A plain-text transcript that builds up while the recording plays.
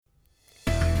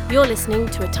You're listening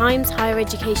to a Times Higher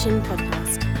Education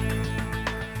podcast.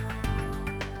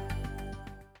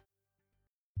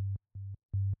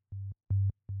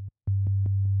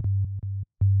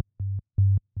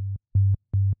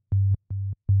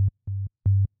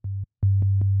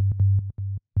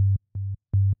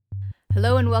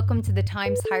 Hello and welcome to the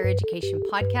Times Higher Education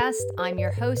podcast. I'm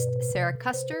your host, Sarah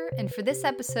Custer, and for this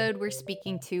episode, we're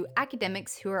speaking to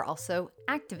academics who are also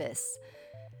activists.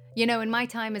 You know, in my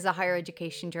time as a higher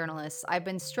education journalist, I've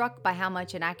been struck by how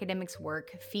much an academic's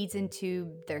work feeds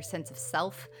into their sense of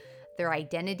self, their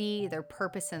identity, their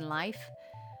purpose in life.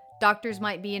 Doctors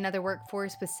might be another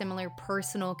workforce with similar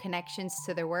personal connections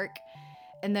to their work.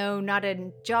 And though not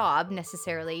a job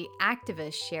necessarily,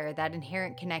 activists share that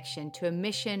inherent connection to a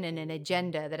mission and an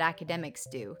agenda that academics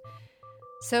do.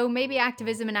 So maybe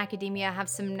activism and academia have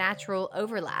some natural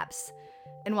overlaps.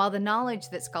 And while the knowledge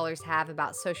that scholars have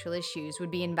about social issues would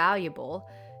be invaluable,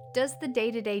 does the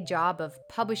day-to-day job of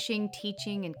publishing,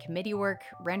 teaching, and committee work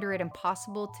render it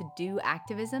impossible to do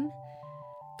activism?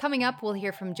 Coming up, we'll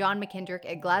hear from John McKendrick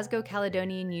at Glasgow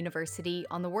Caledonian University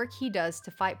on the work he does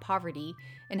to fight poverty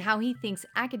and how he thinks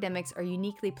academics are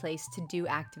uniquely placed to do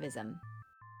activism.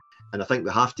 And I think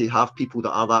we have to have people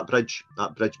that are that bridge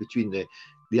between the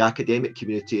academic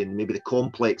community and maybe the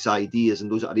complex ideas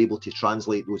and those that are able to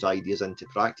translate those ideas into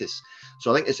practice.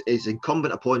 So I think it's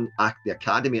incumbent upon the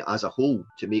academy as a whole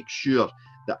to make sure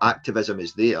that activism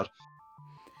is there.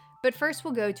 But first,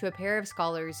 we'll go to a pair of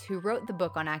scholars who wrote the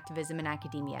book on activism in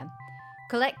academia.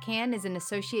 Colette Cann is an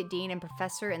associate dean and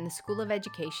professor in the School of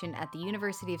Education at the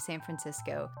University of San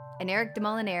Francisco, and Eric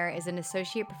Demolinaire is an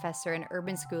associate professor in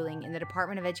urban schooling in the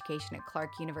Department of Education at Clark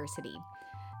University.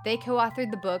 They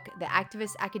co-authored the book, The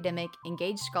Activist Academic: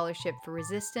 Engaged Scholarship for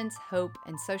Resistance, Hope,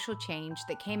 and Social Change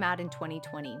that came out in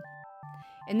 2020.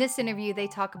 In this interview, they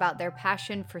talk about their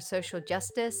passion for social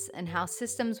justice and how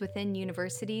systems within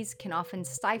universities can often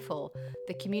stifle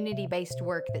the community-based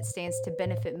work that stands to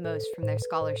benefit most from their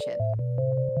scholarship.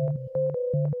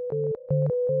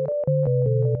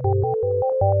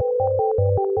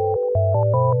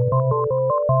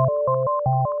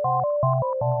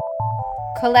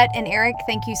 Colette and Eric,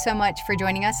 thank you so much for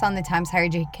joining us on the Times Higher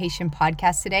Education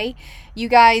podcast today. You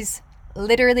guys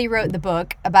literally wrote the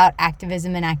book about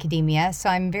activism in academia, so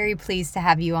I'm very pleased to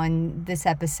have you on this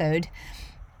episode.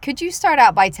 Could you start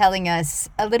out by telling us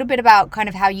a little bit about kind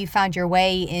of how you found your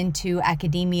way into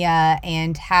academia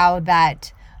and how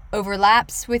that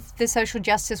overlaps with the social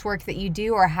justice work that you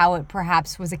do, or how it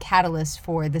perhaps was a catalyst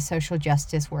for the social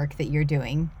justice work that you're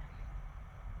doing?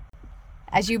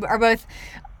 As you are both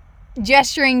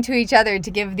gesturing to each other to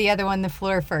give the other one the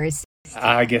floor first.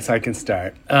 I guess I can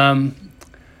start.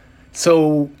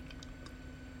 So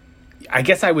I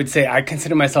guess I would say I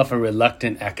consider myself a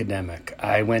reluctant academic.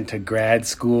 I went to grad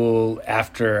school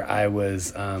after I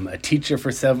was a teacher for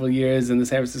several years in the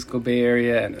San Francisco Bay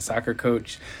Area and a soccer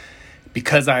coach,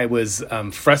 because I was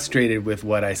frustrated with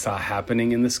what I saw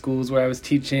happening in the schools where I was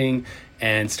teaching,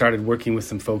 and started working with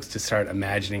some folks to start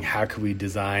imagining how could we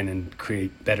design and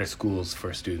create better schools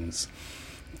for students.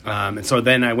 And so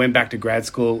then I went back to grad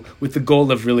school with the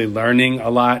goal of really learning a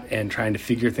lot and trying to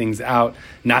figure things out,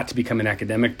 not to become an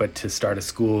academic, but to start a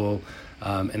school.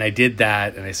 And I did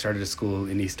that, and I started a school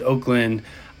in East Oakland.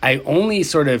 I only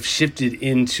sort of shifted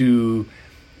into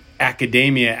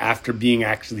academia after being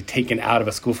actually taken out of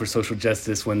a school for social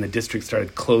justice when the district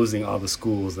started closing all the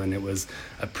schools, and it was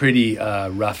a pretty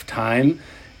rough time.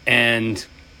 And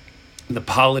the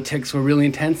politics were really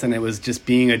intense, and it was just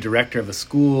being a director of a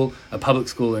school, a public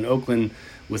school in Oakland,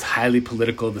 was highly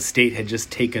political. The state had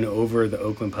just taken over the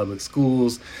Oakland public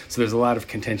schools, so there's a lot of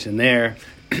contention there.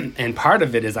 And part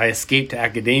of it is I escaped to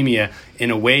academia in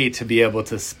a way to be able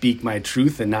to speak my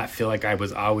truth and not feel like I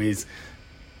was always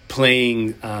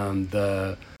playing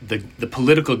the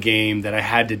political game that I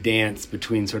had to dance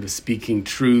between sort of speaking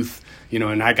truth, you know,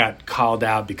 and I got called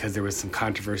out because there was some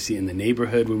controversy in the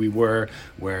neighborhood where we were,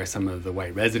 where some of the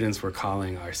white residents were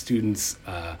calling our students,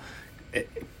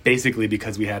 basically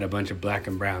because we had a bunch of black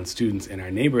and brown students in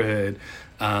our neighborhood,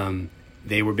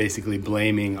 they were basically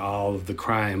blaming all of the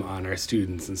crime on our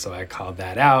students. And so I called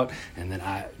that out, and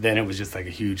then it was just like a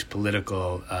huge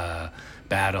political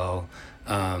battle.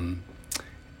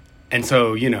 And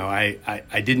so, you know,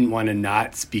 I didn't want to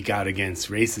not speak out against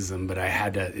racism, but I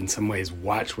had to, in some ways,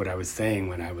 watch what I was saying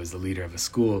when I was the leader of a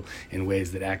school in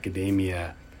ways that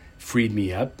academia freed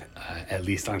me up, at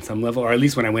least on some level, or at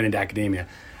least when I went into academia.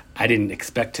 I didn't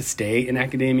expect to stay in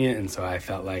academia, and so I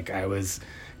felt like I was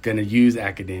going to use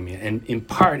academia. And in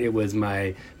part, it was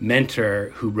my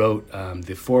mentor who wrote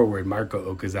the foreword,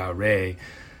 Marco Okazawa Rey,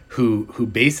 who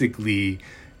basically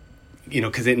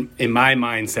because in my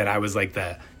mindset, I was like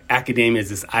the academia is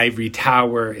this ivory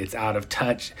tower, it's out of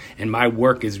touch. And my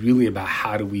work is really about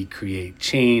how do we create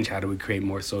change? How do we create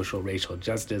more social, racial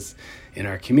justice in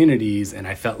our communities? And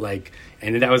I felt like,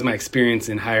 and that was my experience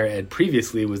in higher ed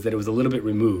previously, was that it was a little bit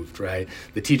removed, right?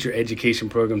 The teacher education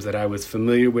programs that I was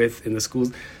familiar with in the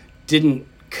schools didn't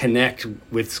connect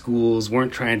with schools,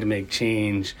 weren't trying to make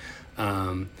change.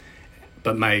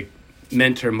 But my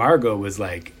mentor, Margot, was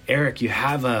like, Eric, you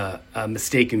have a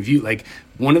mistaken view. Like,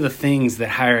 one of the things that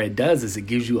higher ed does is it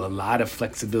gives you a lot of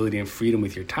flexibility and freedom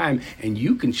with your time, and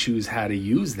you can choose how to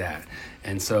use that.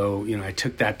 And so, I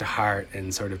took that to heart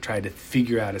and sort of tried to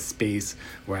figure out a space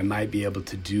where I might be able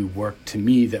to do work to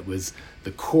me that was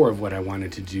the core of what I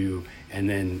wanted to do, and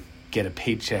then get a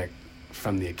paycheck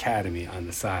from the academy on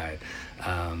the side.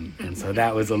 And so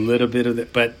that was a little bit of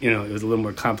it, but, it was a little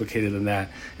more complicated than that.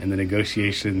 And the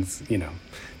negotiations,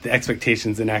 the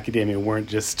expectations in academia weren't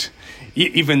just,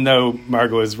 even though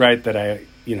Margot was right that I,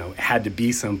 had to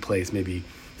be someplace maybe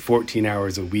 14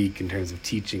 hours a week in terms of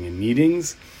teaching and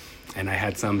meetings, and I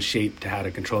had some shape to how to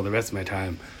control the rest of my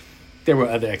time, there were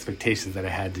other expectations that I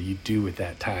had to do with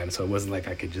that time. So it wasn't like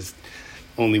I could just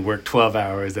only work 12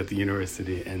 hours at the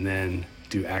university and then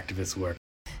do activist work.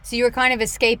 So you were kind of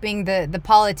escaping the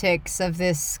politics of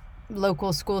this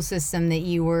local school system that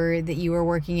you were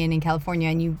working in California,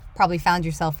 and you probably found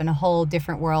yourself in a whole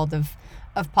different world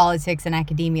of politics and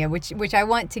academia, which I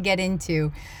want to get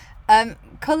into.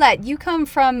 Colette, you come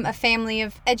from a family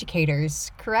of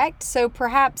educators, correct? So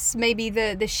perhaps maybe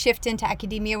the shift into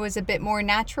academia was a bit more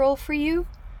natural for you?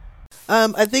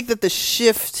 I think that the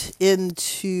shift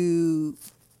into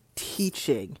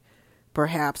teaching,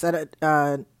 perhaps,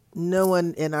 no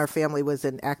one in our family was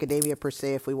in academia per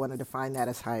se, if we want to define that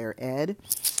as higher ed.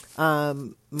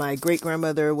 My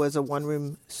great-grandmother was a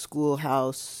one-room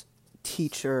schoolhouse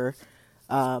teacher.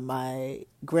 My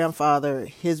grandfather,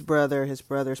 his brother, his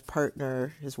brother's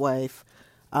partner, his wife,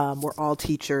 were all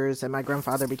teachers, and my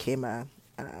grandfather became an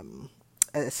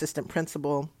assistant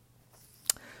principal.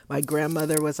 My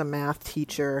grandmother was a math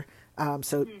teacher.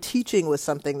 So teaching was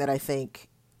something that I think,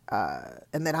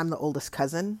 and then I'm the oldest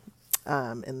cousin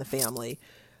in the family.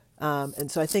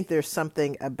 And so I think there's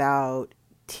something about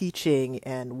teaching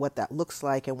and what that looks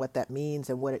like and what that means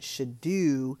and what it should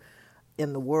do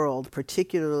in the world,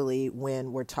 particularly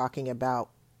when we're talking about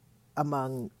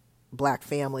among Black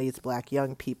families, Black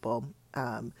young people.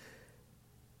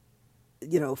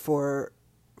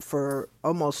 For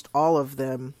almost all of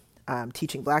them,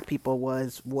 teaching Black people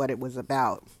was what it was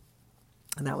about.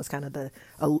 And that was kind of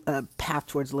a path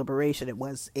towards liberation. It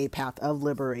was a path of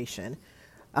liberation.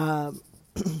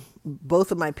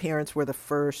 Both of my parents were the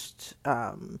first,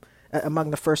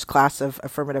 among the first class of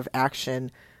affirmative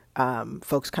action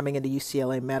folks coming into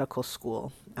UCLA Medical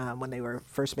School when they were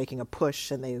first making a push,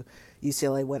 and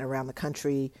UCLA went around the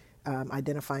country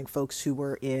identifying folks who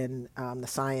were in the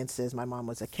sciences. My mom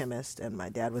was a chemist and my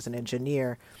dad was an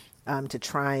engineer, to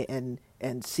try and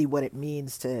see what it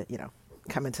means to,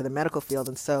 come into the medical field.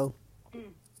 And so,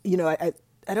 I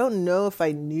don't know if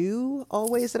I knew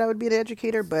always that I would be an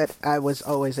educator, but I was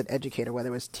always an educator, whether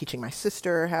it was teaching my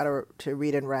sister how to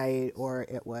read and write, or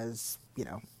it was,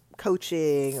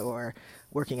 coaching or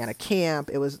working at a camp.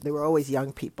 They were always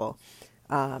young people.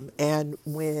 And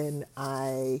when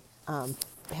I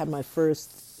had my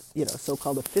first,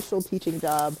 so-called official teaching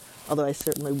job, although I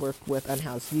certainly worked with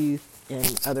unhoused youth in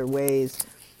other ways,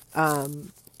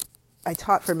 I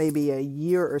taught for maybe a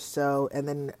year or so, and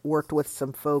then worked with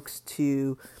some folks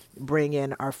to bring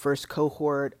in our first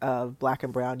cohort of Black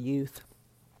and brown youth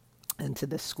into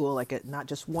this school, like not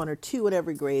just one or two in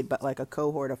every grade, but like a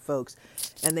cohort of folks.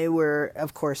 And they were,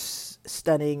 of course,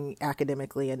 stunning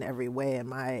academically in every way in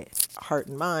my heart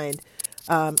and mind.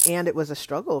 And it was a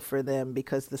struggle for them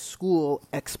because the school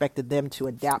expected them to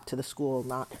adapt to the school,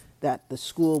 not that the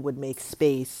school would make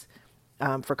space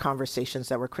for conversations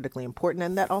that were critically important,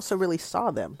 and that also really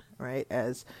saw them, right,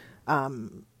 as,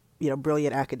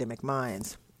 brilliant academic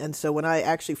minds. And so when I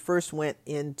actually first went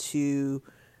to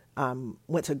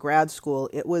grad school,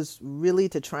 it was really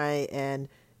to try and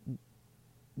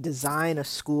design a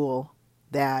school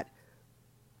that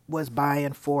was by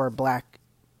and for Black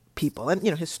people. And,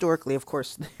 historically, of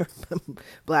course, there are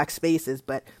Black spaces,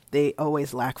 but they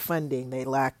always lack funding. They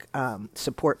lack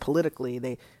support politically.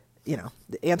 The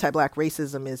anti-Black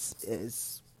racism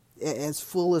is as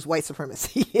full as white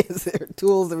supremacy is. They're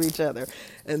tools of each other.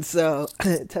 And so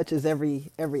it touches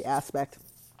every aspect.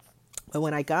 But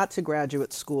when I got to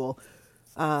graduate school,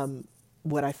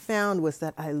 what I found was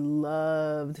that I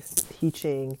loved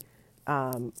teaching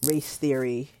race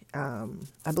theory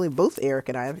I believe both Eric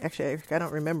and I, actually, Eric, I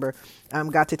don't remember,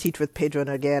 got to teach with Pedro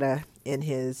Noguera in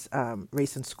his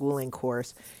race and schooling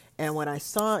course. And what I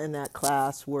saw in that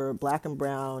class were Black and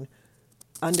brown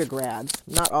undergrads,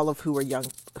 not all of whom were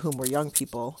young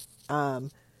people,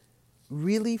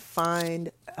 really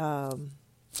find, I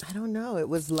don't know, it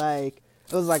was like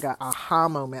an aha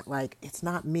moment, like, it's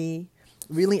not me,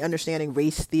 really understanding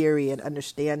race theory and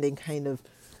understanding kind of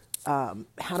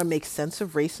how to make sense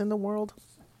of race in the world.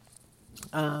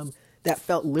 That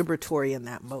felt liberatory in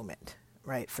that moment,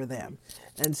 right, for them.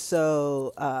 And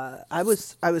so I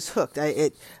was hooked.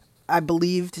 I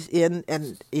believed in,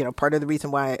 and part of the reason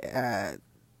why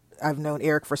I've known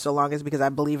Eric for so long is because I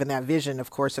believe in that vision, of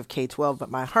course, of K-12,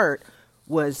 but my heart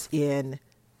was in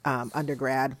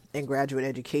undergrad and graduate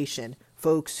education,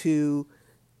 folks who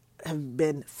have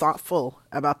been thoughtful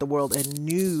about the world and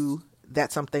knew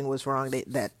that something was wrong,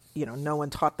 that no one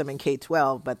taught them in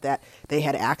K-12, but that they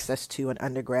had access to an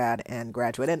undergrad and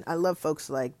graduate. And I love folks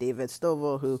like David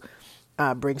Stovall, who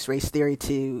brings race theory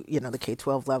to, the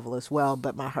K-12 level as well.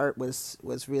 But my heart was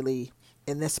really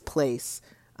in this place.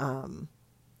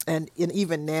 And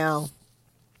even now,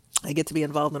 I get to be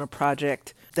involved in a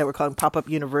project that we're calling Pop-Up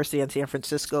University in San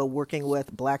Francisco, working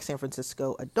with Black San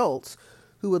Francisco adults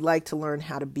who would like to learn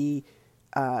how to be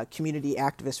community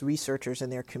activist researchers in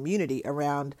their community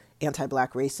around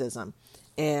anti-Black racism,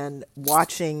 and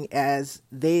watching as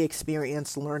they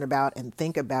experience, learn about, and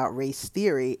think about race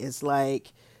theory is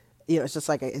like, it's just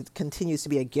like it continues to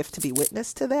be a gift to be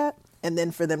witness to that. And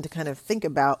then for them to kind of think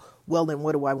about, well, then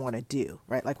what do I want to do,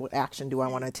 right? Like, what action do I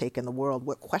want to take in the world?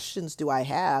 What questions do I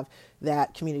have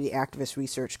that community activist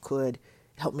research could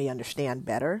help me understand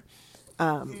better?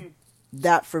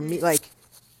 That for me, like,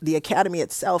 the academy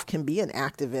itself can be an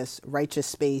activist, righteous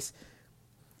space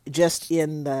just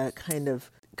in the kind of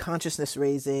consciousness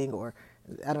raising, or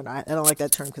I don't know, I don't like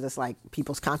that term because it's like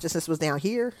people's consciousness was down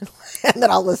here and then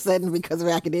all of a sudden because of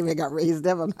academia got raised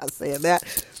up. I'm not saying that,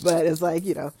 but it's like,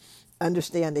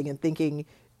 understanding and thinking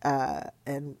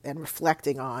and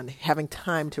reflecting on, having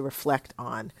time to reflect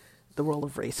on the role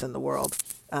of race in the world.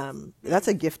 That's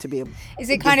a gift to be. Is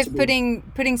it kind of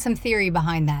putting some theory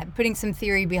behind that, putting some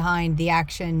theory behind the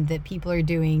action that people are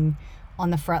doing on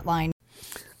the front line?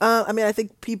 I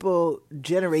think people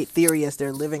generate theory as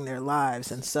they're living their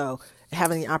lives. And so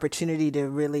having the opportunity to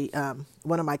really,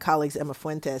 one of my colleagues, Emma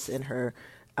Fuentes, in her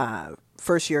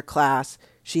first year class,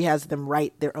 she has them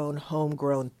write their own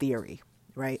homegrown theory,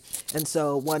 right? And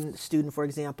so one student, for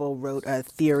example, wrote a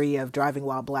theory of driving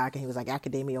while Black, and he was like,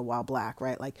 academia while Black,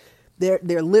 right? Like,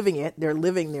 they're living it, they're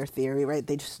living their theory, right?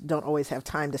 They just don't always have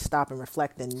time to stop and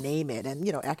reflect and name it. And,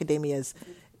 academia is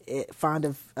fond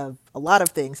of a lot of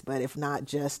things, but if not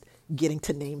just getting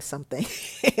to name something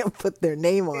and put their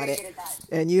name on it,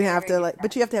 and you have to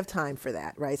but you have to have time for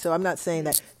that, right? So I'm not saying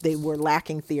that they were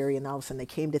lacking theory and all of a sudden they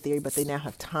came to theory, but they now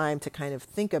have time to kind of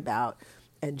think about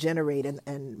and generate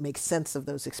and make sense of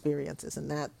those experiences,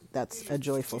 and that's a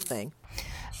joyful thing.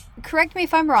 Correct me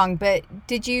if I'm wrong, but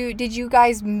did you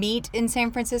guys meet in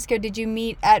San Francisco? Did you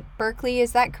meet at Berkeley?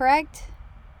 Is that correct?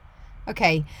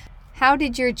 Okay. How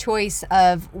did your choice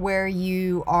of where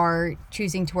you are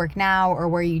choosing to work now, or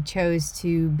where you chose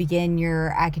to begin your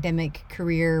academic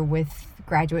career with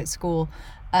graduate school,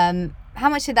 how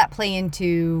much did that play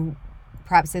into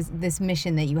perhaps this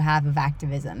mission that you have of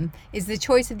activism? Is the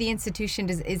choice of the institution,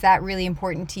 is that really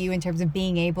important to you in terms of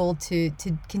being able to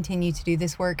continue to do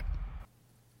this work?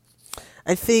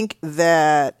 I think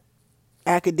that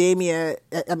academia,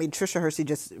 Tricia Hersey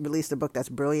just released a book that's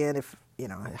brilliant.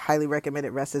 I highly recommend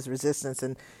it, Rest is Resistance.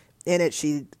 And in it,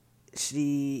 she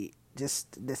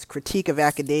just, this critique of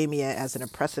academia as an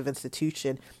oppressive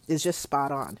institution is just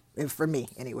spot on, and for me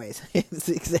anyways. It's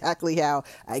exactly how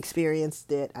I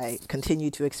experienced it. I continue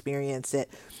to experience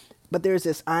it. But there's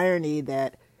this irony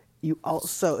that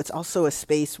it's also a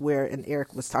space where, and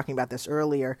Eric was talking about this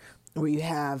earlier, where you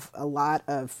have a lot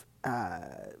of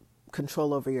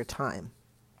control over your time.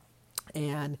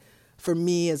 And for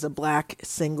me as a Black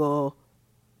single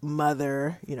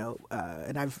mother,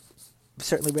 and I've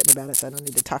certainly written about it, so I don't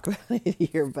need to talk about it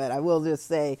here, but I will just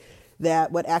say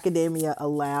that what academia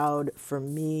allowed for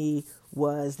me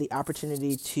was the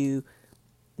opportunity to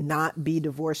not be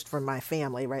divorced from my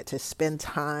family, right? To spend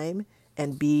time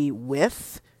and be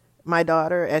with my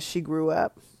daughter as she grew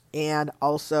up, and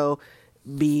also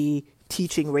be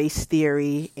teaching race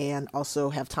theory, and also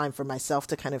have time for myself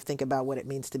to kind of think about what it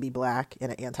means to be Black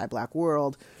in an anti-Black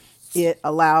world. It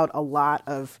allowed a lot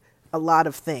of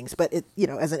things, but it,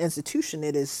 as an institution,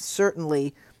 it is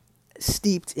certainly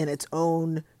steeped in its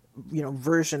own,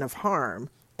 version of harm.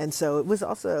 And so it was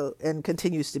also, and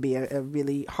continues to be, a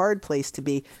really hard place to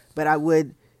be. But I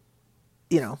would,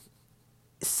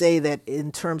 say that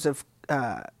in terms of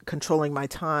controlling my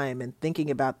time and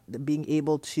thinking about being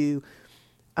able to,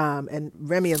 and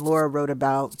Remy and Laura wrote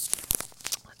about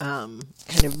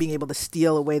kind of being able to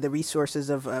steal away the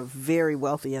resources of a very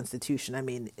wealthy institution. I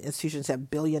mean, institutions have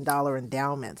billion-dollar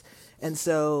endowments. And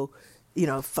so,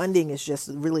 funding is just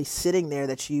really sitting there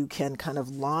that you can kind of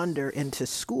launder into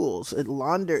schools,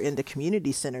 launder into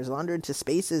community centers, launder into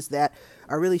spaces that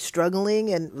are really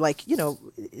struggling. And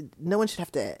no one should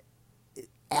have to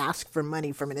ask for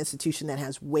money from an institution that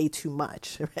has way too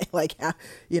much, right?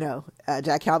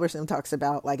 Jack Halverson talks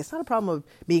about, it's not a problem of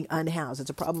being unhoused. It's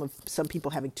a problem of some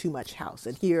people having too much house.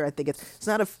 And here, I think it's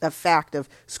not a fact of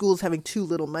schools having too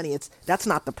little money. That's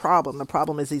not the problem. The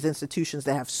problem is these institutions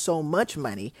that have so much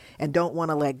money and don't want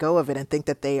to let go of it and think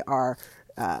that they are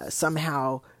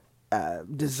somehow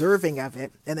deserving of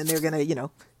it. And then they're going to,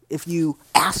 if you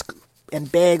ask and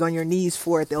beg on your knees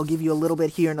for it, they'll give you a little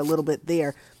bit here and a little bit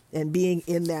there. And being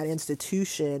in that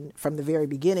institution from the very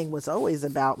beginning was always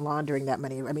about laundering that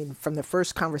money. I mean, from the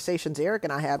first conversations Eric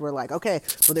and I had, we're like, okay,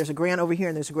 well, there's a grant over here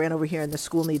and there's a grant over here and the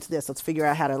school needs this. Let's figure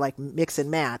out how to mix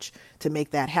and match to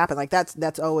make that happen.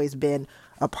 That's always been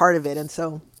a part of it. And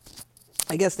so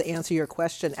I guess to answer your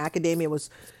question, academia was,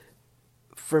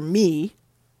 for me,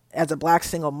 as a Black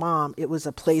single mom, it was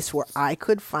a place where I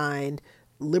could find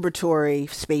liberatory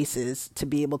spaces to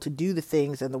be able to do the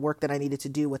things and the work that I needed to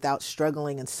do without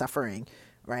struggling and suffering,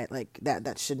 right?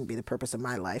 That shouldn't be the purpose of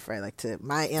my life, right?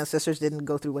 My ancestors didn't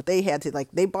go through what they had to,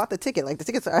 they bought the ticket, the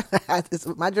tickets are,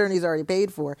 my journey's already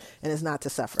paid for, and it's not to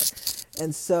suffer.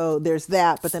 And so there's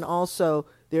that, but then also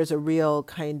there's a real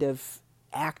kind of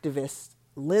activist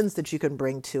lens that you can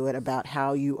bring to it about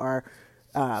how you are,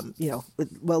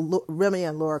 Remy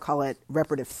and Laura call it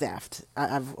reparative theft.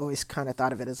 I've always kind of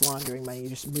thought of it as laundering money, you're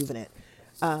just moving it.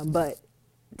 But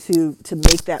to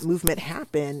make that movement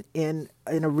happen in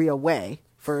a real way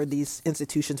for these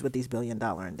institutions with these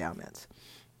billion-dollar endowments.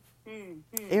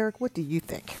 Mm-hmm. Eric, what do you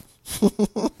think?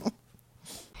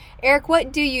 Eric,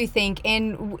 what do you think?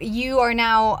 And you are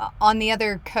now on the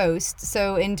other coast.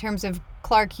 So in terms of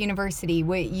Clark University,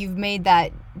 you've made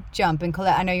that jump. And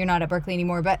Colette, I know you're not at Berkeley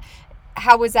anymore, but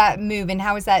how was that move and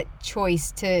how was that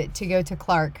choice to go to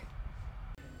Clark?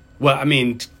 Well, I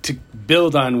mean, to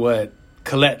build on what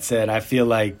Colette said, I feel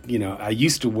like, I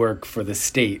used to work for the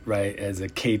state, right, as a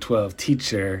K-12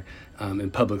 teacher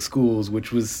in public schools,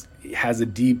 which has a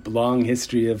deep, long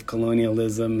history of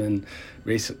colonialism and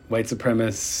white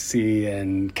supremacy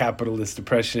and capitalist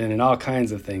oppression and all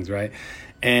kinds of things, right?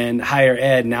 And higher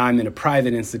ed, now I'm in a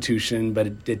private institution, but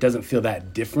it doesn't feel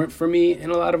that different for me in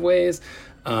a lot of ways.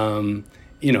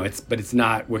 It's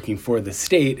not working for the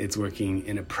state, it's working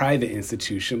in a private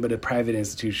institution, but a private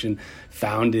institution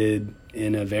founded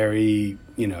in a very,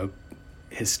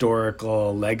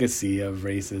 historical legacy of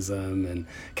racism and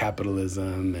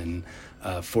capitalism and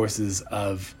forces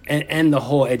of, and the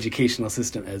whole educational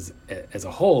system as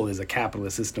a whole is a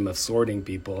capitalist system of sorting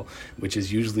people, which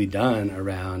is usually done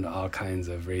around all kinds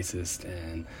of racist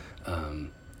and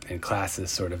classist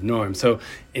sort of norms. So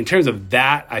in terms of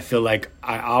that, I feel like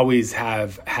I always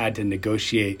have had to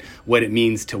negotiate what it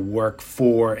means to work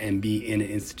for and be in an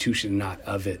institution, not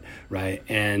of it, right?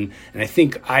 And I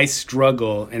think I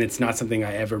struggle, and it's not something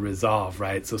I ever resolve,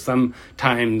 right? So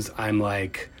sometimes I'm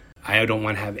like, I don't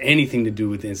want to have anything to do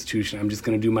with the institution. I'm just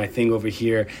going to do my thing over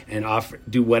here and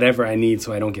do whatever I need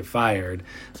so I don't get fired.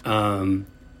 And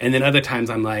then other times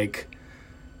I'm like,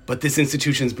 but this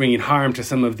institution is bringing harm to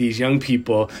some of these young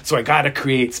people, so I got to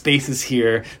create spaces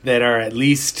here that are at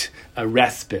least a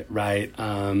respite, right?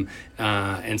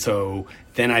 And so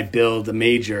then I build a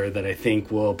major that I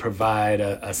think will provide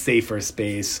a safer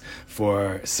space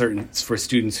for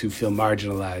students who feel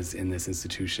marginalized in this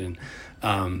institution.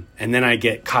 And then I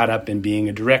get caught up in being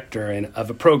a director of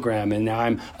a program, and now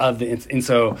I'm and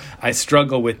so I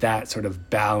struggle with that sort of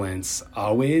balance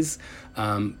always.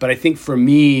 But I think for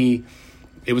me,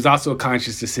 it was also a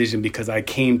conscious decision because I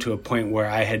came to a point where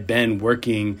I had been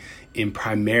working in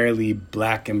primarily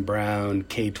Black and brown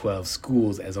K-12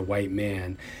 schools as a white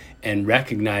man, and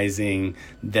recognizing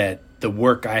that the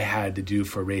work I had to do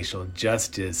for racial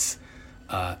justice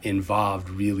involved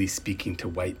really speaking to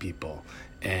white people.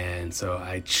 And so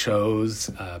I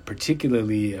chose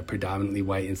particularly a predominantly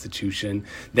white institution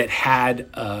that had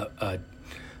a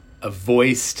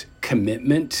voiced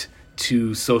commitment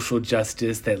to social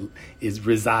justice that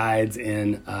resides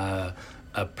in a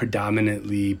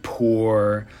predominantly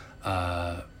poor,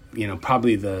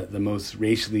 probably the most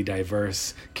racially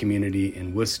diverse community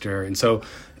in Worcester. And so,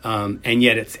 and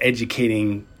yet it's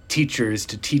educating teachers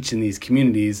to teach in these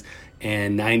communities,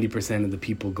 and 90% of the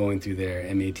people going through their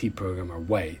MAT program are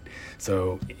white.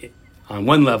 So on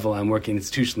one level, I'm working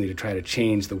institutionally to try to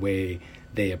change the way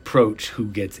they approach who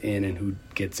gets in and who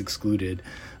gets excluded.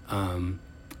 And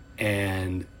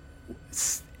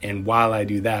while I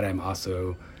do that, I'm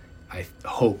also, I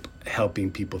hope, helping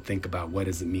people think about what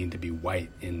does it mean to be white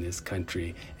in this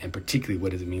country, and particularly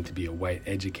what does it mean to be a white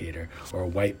educator or a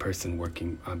white person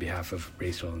working on behalf of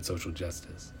racial and social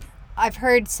justice. I've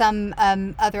heard some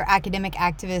other academic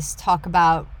activists talk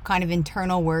about kind of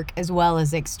internal work as well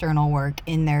as external work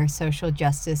in their social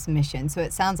justice mission. So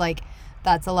it sounds like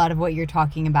that's a lot of what you're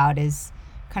talking about, is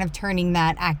kind of turning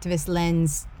that activist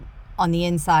lens on the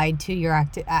inside to your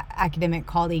academic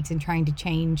colleagues and trying to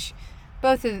change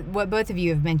what both of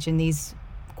you have mentioned, these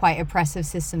quite oppressive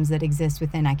systems that exist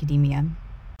within academia.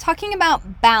 Talking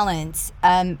about balance,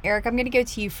 Eric, I'm going to go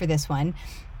to you for this one.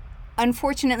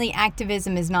 Unfortunately,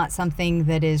 activism is not something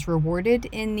that is rewarded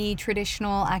in the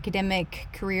traditional academic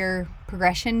career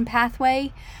progression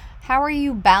pathway. How are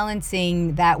you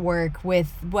balancing that work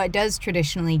with what does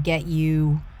traditionally get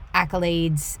you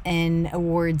accolades and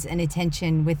awards and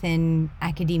attention within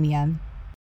academia?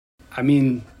 I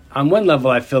mean, on one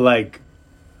level, I feel like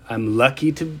I'm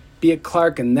lucky to be at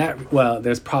Clark, and that, well,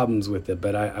 there's problems with it,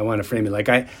 but I want to frame it. Like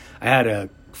I had a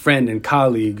friend and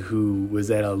colleague who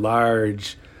was at a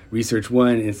large Research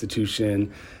One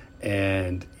institution,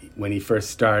 and when he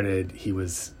first started, he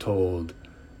was told,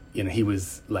 he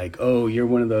was like, oh, you're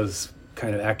one of those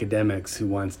kind of academics who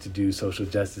wants to do social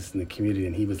justice in the community.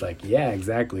 And he was like, yeah,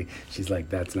 exactly. She's like,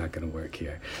 that's not going to work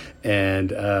here.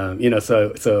 And,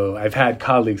 so I've had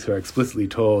colleagues who are explicitly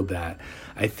told that.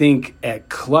 I think at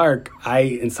Clark,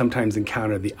 I sometimes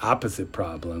encounter the opposite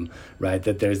problem, right?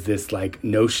 That there's this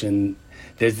notion,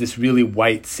 there's this really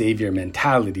white savior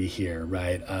mentality here,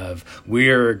 right? Of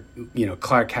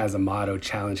Clark has a motto,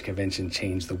 challenge convention,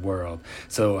 change the world.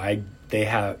 So they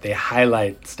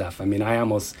highlight stuff. I mean, I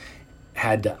almost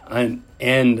had to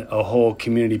end a whole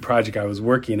community project I was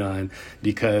working on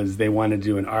because they wanted to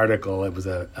do an article. It was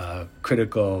a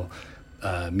critical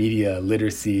media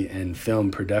literacy and film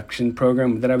production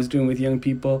program that I was doing with young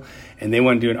people, and they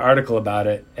wanted to do an article about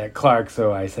it at Clark.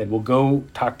 So I said, well, go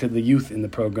talk to the youth in the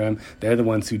program. They're the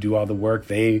ones who do all the work.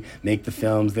 They make the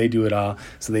films. They do it all.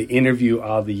 So they interview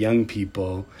all the young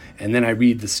people, and then I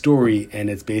read the story, and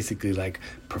it's basically like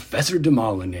Professor de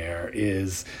Molinaire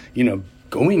is,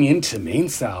 going into Maine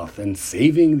South and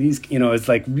saving these, it's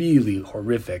like really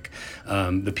horrific.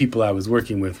 The people I was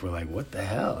working with were like, what the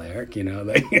hell, Eric?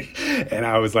 And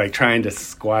I was like trying to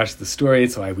squash the story.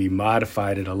 So we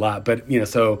modified it a lot. But,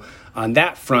 so on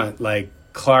that front,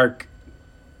 Clark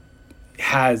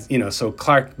has, so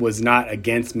Clark was not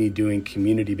against me doing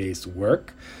community-based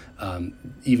work,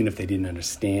 even if they didn't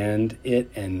understand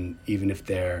it, and even if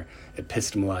their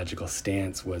epistemological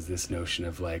stance was this notion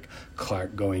of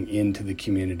Clark going into the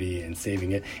community and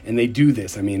saving it. And they do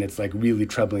this. I mean, it's really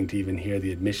troubling to even hear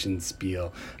the admissions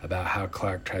spiel about how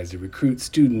Clark tries to recruit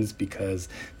students because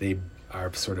they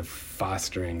are sort of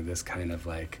fostering this kind of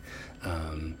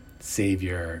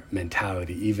savior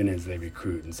mentality even as they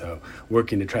recruit. And so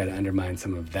working to try to undermine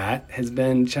some of that has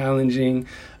been challenging.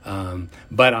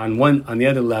 But on the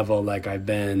other level, I've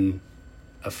been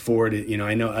afforded,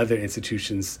 I know other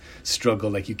institutions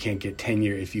struggle, you can't get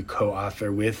tenure if you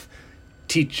co-author with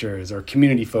teachers or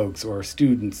community folks or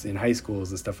students in high schools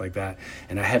and stuff like that.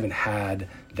 And I haven't had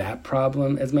that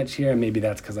problem as much here. And maybe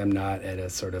that's because I'm not at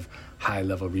a sort of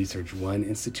high-level Research One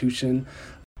institution.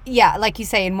 Yeah, like you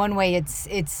say, in one way,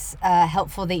 it's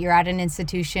helpful that you're at an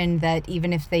institution that,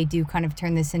 even if they do kind of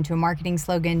turn this into a marketing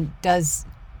slogan, does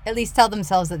at least tell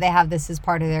themselves that they have this as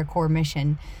part of their core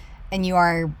mission. And you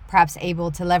are perhaps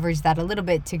able to leverage that a little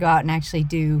bit to go out and actually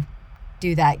do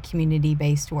that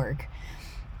community-based work.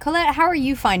 Colette, how are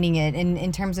you finding it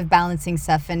in terms of balancing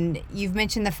stuff? And you've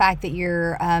mentioned the fact that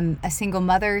you're a single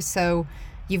mother, so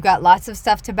you've got lots of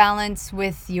stuff to balance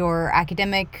with your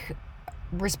academic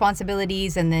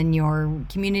responsibilities and then your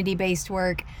community-based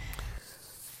work.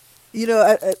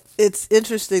 It's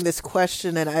interesting, this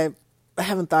question, and I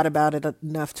haven't thought about it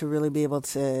enough to really be able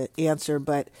to answer,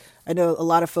 but I know a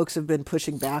lot of folks have been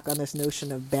pushing back on this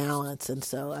notion of balance, and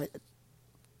so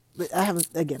I haven't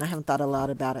thought a lot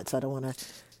about it, so I don't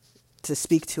want to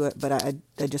speak to it, but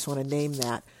I just want to name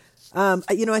that.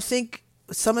 I think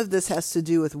some of this has to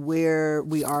do with where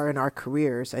we are in our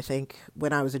careers. I think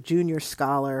when I was a junior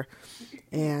scholar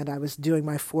and I was doing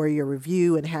my 4-year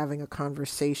review and having a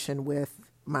conversation with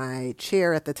my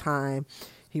chair at the time,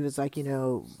 he was like,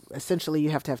 essentially you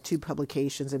have to have 2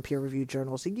 publications in peer-reviewed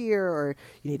journals a year, or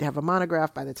you need to have a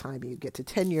monograph by the time you get to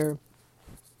tenure.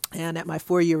 And at my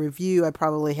 4-year review, I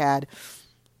probably had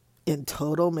in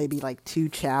total maybe like 2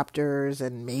 chapters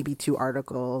and maybe 2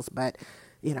 articles, but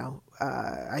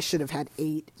I should have had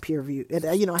 8 peer review. And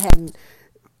I hadn't,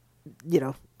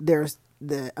 there's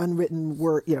the unwritten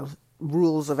word,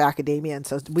 rules of academia, and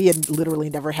so we had literally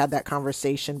never had that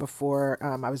conversation before.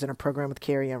 I was in a program with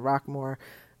Carrie and Rockmore,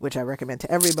 which I recommend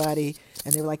to everybody,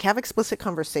 and they were like, have explicit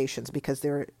conversations, because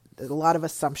there are a lot of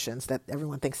assumptions that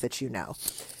everyone thinks that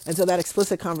and so that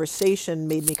explicit conversation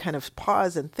made me kind of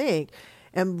pause and think.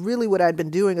 And really what I'd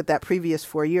been doing at that previous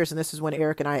 4 years, and this is when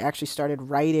Eric and I actually started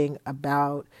writing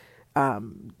about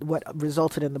what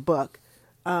resulted in the book.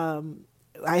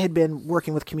 I had been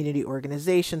working with community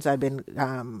organizations. I'd been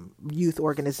youth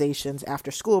organizations, after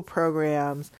school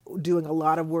programs, doing a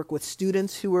lot of work with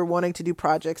students who were wanting to do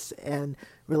projects and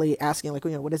really asking, like,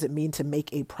 what does it mean to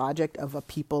make a project of a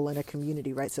people in a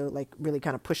community, right? So like really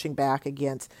kind of pushing back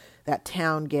against that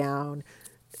town gown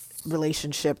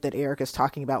relationship that Eric is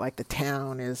talking about, like the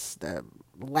town is the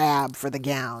lab for the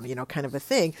gown, kind of a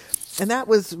thing. And that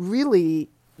was really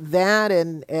that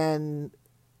and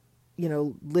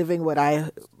living what I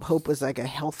hope was like a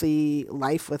healthy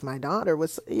life with my daughter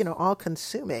was, all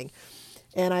consuming.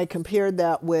 And I compared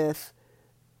that with,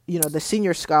 the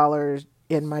senior scholar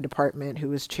in my department who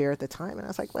was chair at the time. And I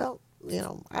was like, well,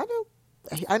 I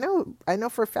know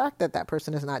for a fact that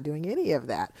person is not doing any of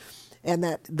that. And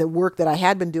that the work that I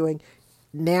had been doing,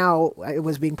 now it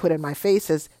was being put in my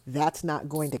face as that's not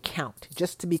going to count.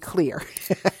 Just to be clear,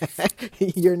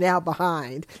 you're now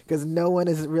behind because no one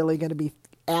is really going to be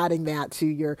adding that to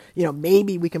your,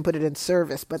 maybe we can put it in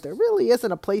service, but there really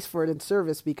isn't a place for it in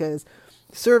service, because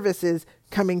service is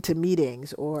coming to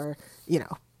meetings or,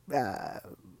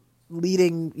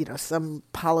 leading, some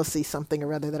policy, something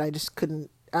or other that I just couldn't,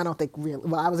 I don't think really,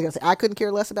 well, I was going to say I couldn't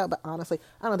care less about, but honestly,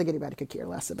 I don't think anybody could care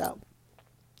less about.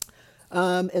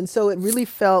 And so it really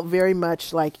felt very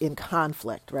much like in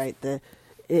conflict, right?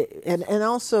 And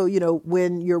also,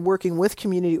 when you're working with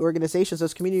community organizations,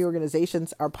 those community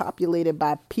organizations are populated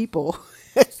by people,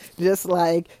 just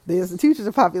like the institutions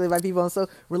are populated by people. And so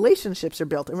relationships are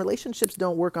built, and relationships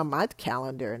don't work on my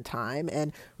calendar and time,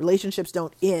 and relationships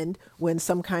don't end when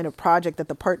some kind of project that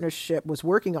the partnership was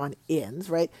working on ends,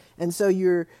 right? And so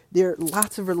there are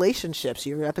lots of relationships.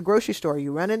 You're at the grocery store,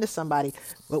 you run into somebody.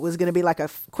 What was going to be like a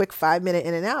quick 5-minute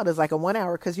in and out is like a 1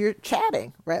 hour because you're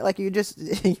chatting, right? Like you're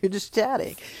just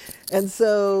chatting. And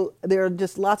so there are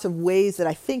just lots of ways that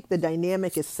I think the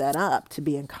dynamic is set up to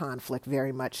be in conflict,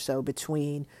 very much so,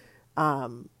 between,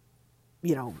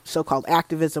 so-called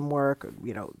activism work,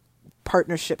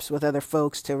 partnerships with other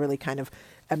folks to really kind of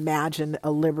imagine a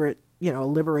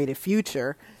liberated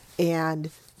future,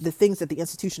 and the things that the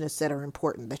institution has said are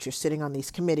important, that you're sitting on these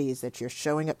committees, that you're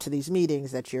showing up to these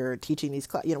meetings, that you're teaching these,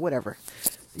 whatever,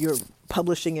 you're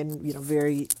publishing in,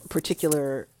 very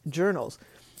particular journals.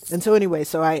 And so anyway,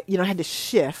 so I had to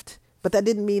shift, but that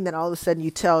didn't mean that all of a sudden you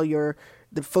tell the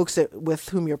folks with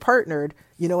whom you're partnered,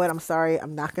 I'm sorry,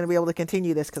 I'm not going to be able to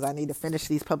continue this because I need to finish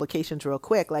these publications real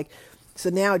quick. So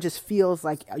now it just feels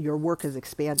like your work has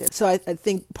expanded. So I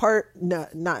think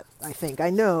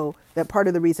I know that part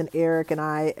of the reason Eric and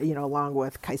I, along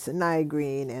with Kaisa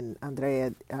Nygreen and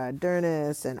Andrea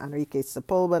Dernis and Enrique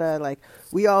Sepulveda,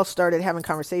 we all started having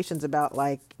conversations about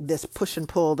this push and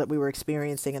pull that we were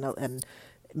experiencing, and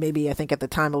maybe I think at the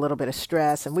time a little bit of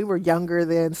stress, and we were younger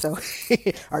then, so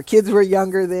our kids were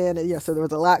younger then, and so there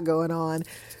was a lot going on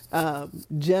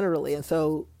generally, and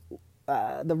so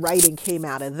the writing came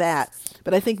out of that.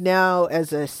 But I think now,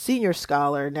 as a senior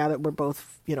scholar, now that we're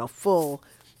both full,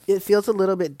 it feels a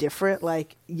little bit different.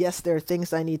 Yes, there are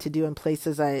things I need to do and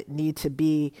places I need to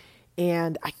be,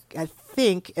 and I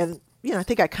think I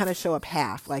kind of show up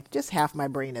half, just half my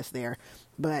brain is there,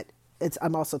 but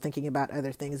I'm also thinking about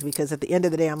other things, because at the end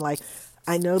of the day, I'm like,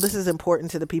 I know this is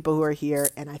important to the people who are here,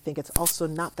 and I think it's also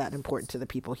not that important to the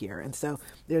people here. And so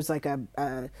there's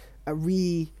a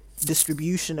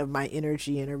redistribution of my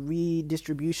energy and a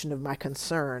redistribution of my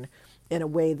concern in a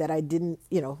way that I didn't,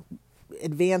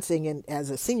 advancing in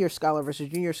as a senior scholar versus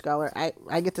junior scholar,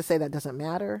 I get to say that doesn't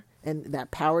matter, and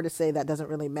that power to say that doesn't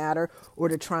really matter, or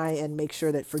to try and make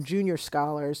sure that for junior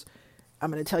scholars, I'm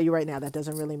going to tell you right now, that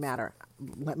doesn't really matter.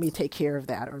 Let me take care of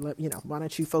that. Or, why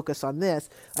don't you focus on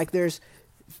this? There's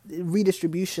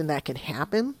redistribution that can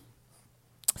happen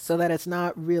so that it's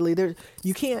not really there.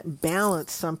 You can't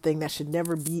balance something that should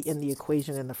never be in the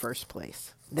equation in the first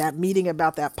place. That meeting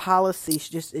about that policy,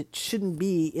 it shouldn't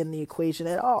be in the equation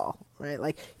at all,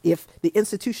 right? If the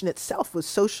institution itself was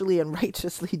socially and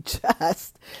righteously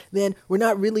just, then we're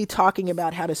not really talking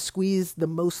about how to squeeze the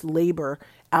most labor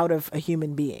out of a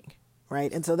human being.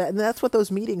 right? And so that's what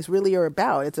those meetings really are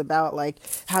about. It's about like,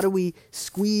 how do we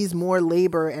squeeze more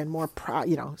labor and more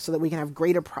so that we can have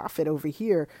greater profit over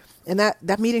here. And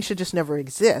that meeting should just never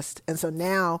exist. And so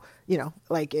now,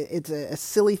 like it's a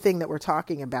silly thing that we're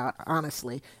talking about,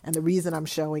 honestly. And the reason I'm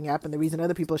showing up and the reason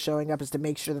other people are showing up is to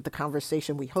make sure that the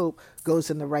conversation, we hope, goes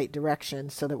in the right direction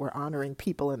so that we're honoring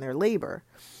people and their labor.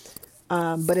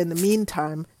 But in the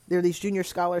meantime, there are these junior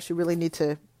scholars who really need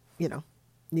to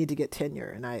get tenure.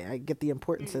 And I get the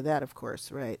importance of that, of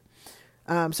course, right?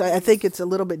 So I think it's a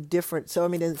little bit different. So, I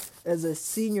mean, as a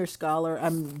senior scholar,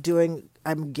 I'm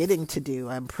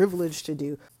privileged to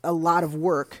do a lot of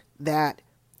work that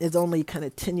is only kind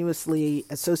of tenuously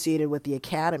associated with the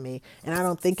academy. And I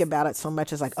don't think about it so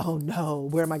much as like, oh no,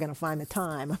 where am I going to find the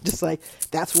time? I'm just like,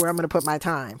 that's where I'm going to put my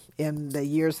time in the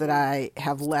years that I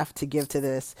have left to give to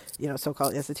this,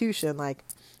 so-called institution. Like,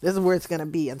 this is where it's going to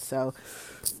be. And so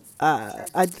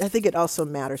I think it also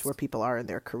matters where people are in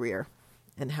their career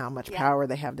and how much power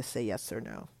they have to say yes or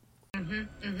no.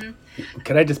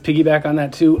 Could I just piggyback on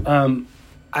that too?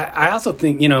 I also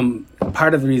think,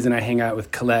 part of the reason I hang out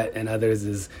with Colette and others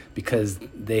is because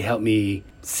they help me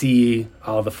see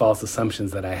all the false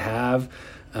assumptions that I have.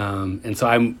 And so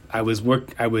it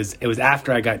was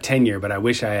after I got tenure, but I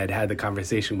wish I had the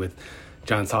conversation with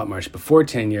John Saltmarsh before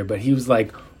tenure, but he was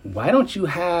like, why don't you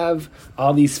have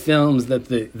all these films that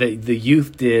the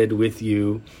youth did with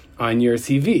you on your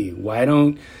CV? Why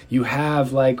don't you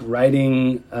have like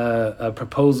writing a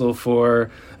proposal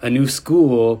for a new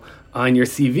school on your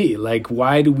CV? Like,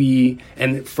 why do we,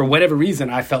 and for whatever reason,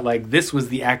 I felt like this was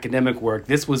the academic work.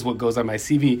 This was what goes on my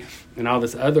CV, and all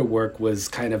this other work was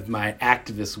kind of my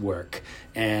activist work.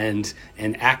 And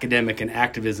academic and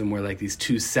activism were like these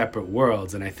two separate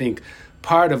worlds. And I think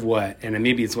part of what, and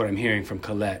maybe it's what I'm hearing from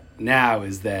Colette now,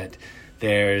 is that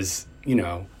there's,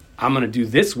 I'm going to do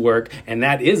this work, and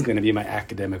that is going to be my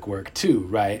academic work too,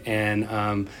 right?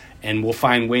 And we'll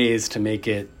find ways to make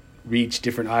it reach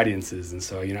different audiences. And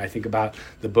so, I think about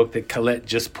the book that Colette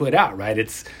just put out, right?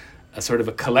 It's a sort of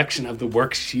a collection of the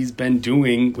work she's been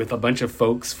doing with a bunch of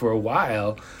folks for a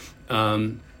while.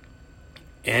 And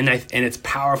it's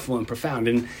powerful and profound.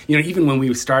 And, even when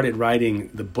we started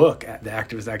writing the book, The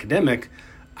Activist Academic,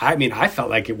 I felt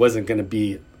like it wasn't going to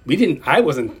be, I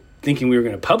wasn't thinking we were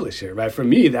going to publish it, right? For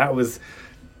me, it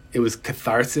was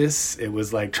catharsis. It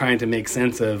was like trying to make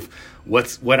sense of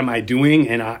what am I doing?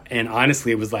 And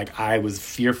honestly, it was like I was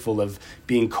fearful of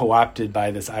being co-opted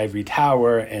by this ivory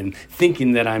tower and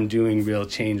thinking that I'm doing real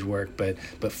change work, but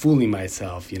fooling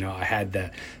myself. I had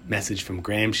that message from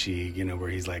Gramsci, where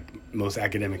he's like, most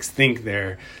academics think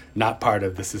they're not part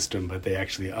of the system, but they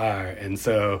actually are. And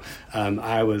so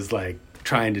I was like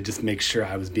trying to just make sure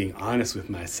I was being honest with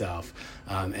myself.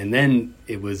 And then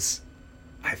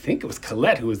I think it was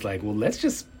Colette who was like, well, let's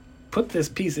just put this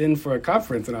piece in for a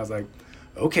conference. And I was like,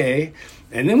 okay.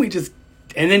 And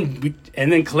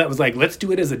then Colette was like, let's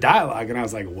do it as a dialogue. And I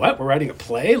was like, what? We're writing a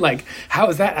play? Like, how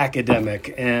is that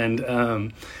academic? And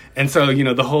so,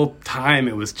 the whole time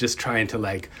it was just trying to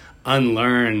like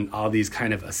unlearn all these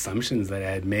kind of assumptions that I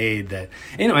had made that,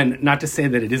 and not to say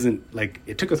that it isn't like,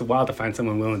 it took us a while to find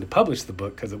someone willing to publish the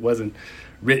book because it wasn't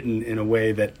written in a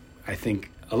way that I think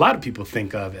a lot of people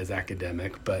think of as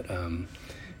academic, but, and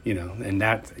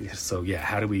that, so yeah,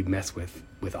 how do we mess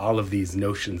with all of these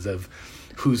notions of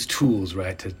whose tools,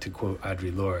 right, to quote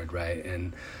Audre Lorde, right,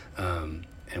 and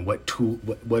what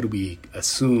do we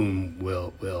assume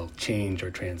will change or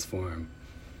transform?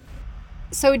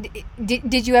 So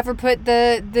did you ever put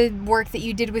the work that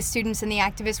you did with students and the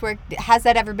activist work, has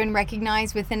that ever been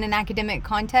recognized within an academic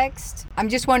context? I'm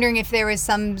just wondering if there was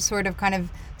some sort of kind of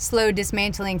slow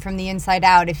dismantling from the inside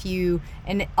out,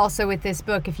 and also with this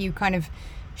book, if you kind of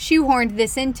shoehorned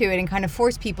this into it and kind of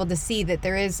forced people to see that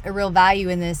there is a real value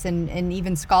in this and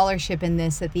even scholarship in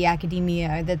this that the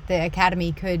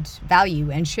academy could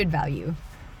value and should value.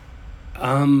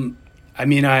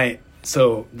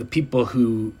 So the people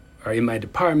who are in my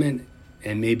department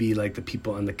and maybe like the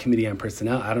people on the committee on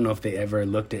personnel, I don't know if they ever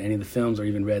looked at any of the films or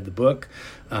even read the book.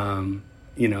 So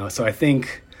I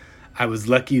think I was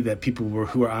lucky that people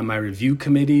who were on my review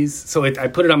committees. So I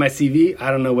put it on my CV.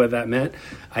 I don't know what that meant.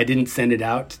 I didn't send it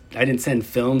out. I didn't send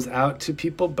films out to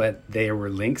people, but there were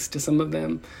links to some of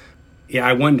them. Yeah,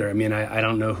 I wonder. I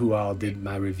don't know who all did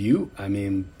my review.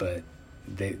 But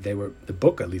they were, the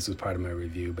book at least was part of my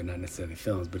review, but not necessarily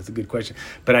films. But it's a good question.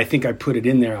 But I think I put it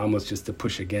in there almost just to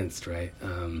push against, right?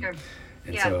 Sure.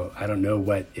 And so I don't know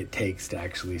what it takes to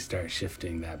actually start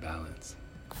shifting that balance.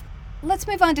 Let's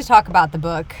move on to talk about the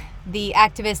book, The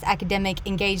Activist Academic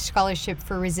Engaged Scholarship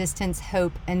for Resistance,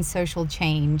 Hope, and Social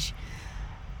Change.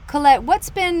 Colette,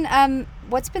 what's been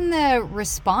what's been the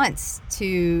response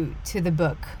to the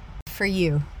book for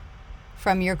you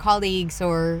from your colleagues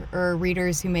or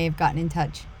readers who may have gotten in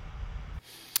touch?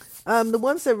 The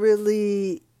ones that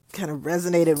really kind of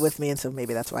resonated with me, and so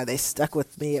maybe that's why they stuck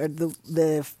with me, are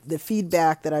the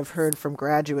feedback that I've heard from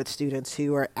graduate students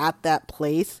who are at that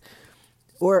place,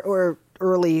 or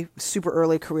super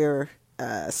early career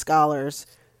scholars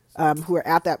who are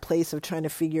at that place of trying to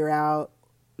figure out,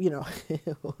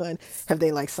 one, have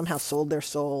they like somehow sold their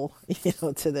soul,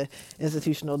 to the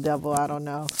institutional devil? I don't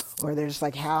know. Or they're just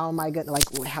like, how am I going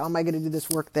to do this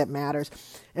work that matters?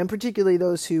 And particularly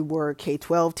those who were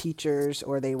K-12 teachers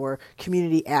or they were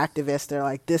community activists, they're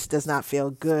like, this does not feel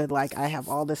good. Like I have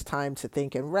all this time to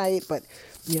think and write, but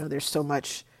there's so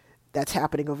much that's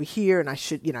happening over here, and I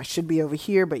should be over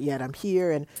here, but yet I'm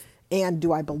here, and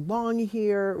do I belong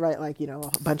here, right? Like,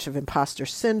 a bunch of imposter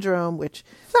syndrome, which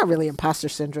is not really imposter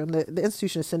syndrome. The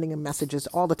institution is sending them messages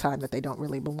all the time that they don't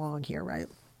really belong here, right?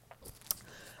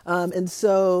 And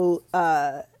so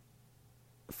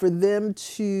for them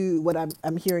to, what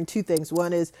I'm hearing two things.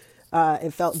 One is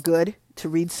it felt good to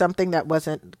read something that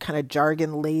wasn't kind of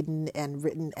jargon laden and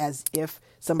written as if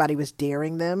somebody was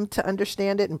daring them to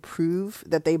understand it and prove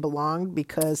that they belonged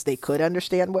because they could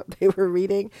understand what they were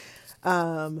reading.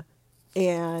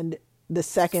 And the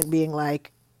second being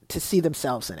like to see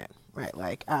themselves in it, right?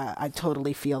 Like, I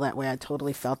totally feel that way. I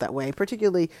totally felt that way,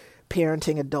 particularly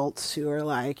parenting adults who are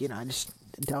like, I just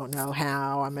don't know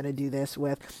how I'm going to do this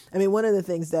with. I mean, one of the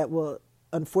things that will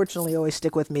unfortunately always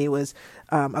stick with me was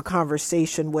a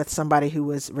conversation with somebody who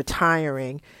was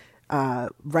retiring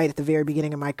right at the very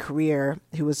beginning of my career,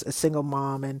 who was a single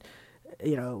mom. And,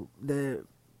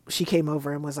 she came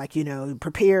over and was like,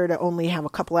 prepare to only have a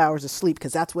couple hours of sleep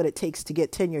because that's what it takes to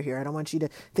get tenure here. I don't want you to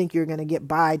think you're going to get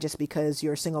by just because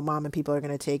you're a single mom and people are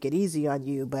going to take it easy on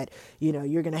you. But,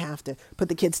 you're going to have to put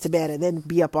the kids to bed and then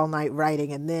be up all night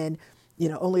writing. And then,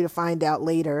 only to find out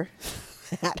later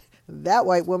that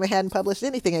white woman hadn't published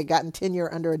anything, had gotten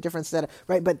tenure under a different set of,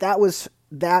 right? But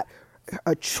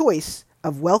a choice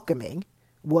of welcoming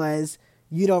was,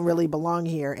 you don't really belong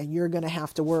here and you're going to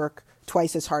have to work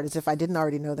twice as hard, as if I didn't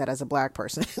already know that as a Black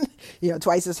person,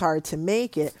 twice as hard to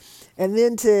make it. And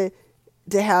then to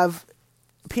have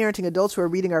parenting adults who are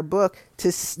reading our book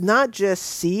to not just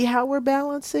see how we're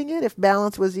balancing it, if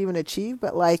balance was even achieved,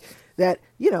 but like that,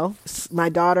 my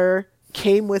daughter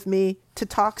came with me to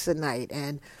talks at night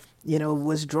and,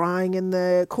 was drawing in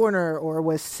the corner or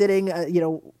was sitting,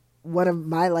 one of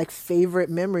my like favorite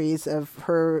memories of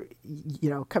her,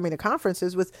 coming to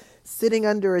conferences was sitting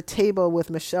under a table with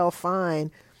Michelle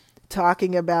Fine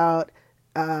talking about,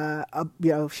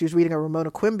 she was reading a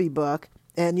Ramona Quimby book.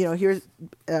 And, here's,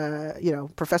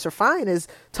 Professor Fine is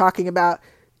talking about,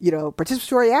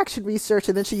 participatory action research.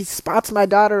 And then she spots my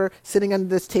daughter sitting under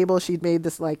this table. She'd made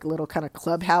this like little kind of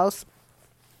clubhouse.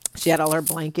 She had all her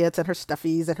blankets and her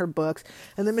stuffies and her books.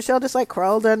 And then Michelle just like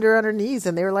crawled under on her knees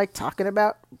and they were like talking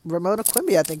about Ramona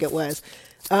Quimby, I think it was.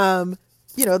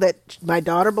 That my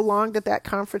daughter belonged at that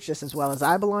conference just as well as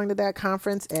I belonged at that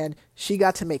conference. And she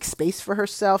got to make space for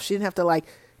herself. She didn't have to like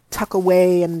tuck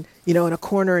away and, in a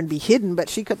corner and be hidden, but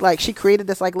she could she created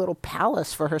this like little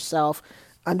palace for herself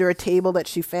under a table that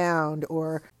she found.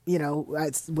 Or,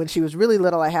 when she was really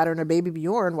little, I had her in her baby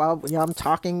Bjorn while I'm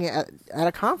talking at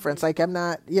a conference. Like I'm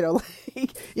not,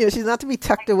 she's not to be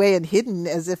tucked away and hidden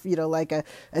as if, like a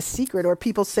secret, or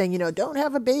people saying, don't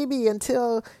have a baby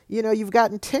until, you've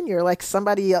gotten tenure. Like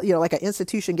somebody, like an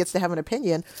institution gets to have an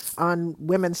opinion on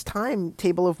women's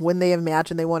timetable of when they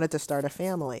imagine they wanted to start a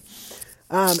family.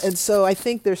 And so I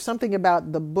think there's something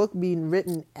about the book being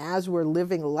written as we're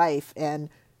living life and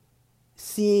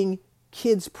seeing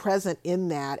kids present in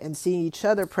that and seeing each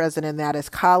other present in that as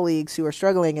colleagues who are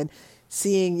struggling and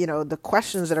seeing, the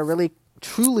questions that are really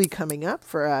truly coming up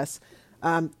for us.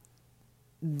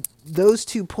 Those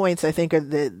 2 points, I think, are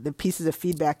the pieces of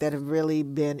feedback that have really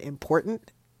been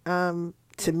important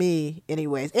to me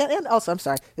anyways. And also, I'm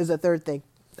sorry, there's a third thing.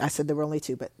 I said there were only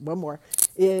 2, but one more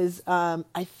is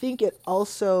I think it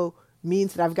also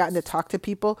means that I've gotten to talk to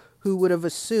people who would have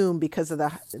assumed because of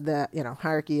the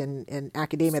hierarchy in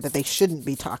academia that they shouldn't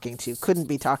be talking to, couldn't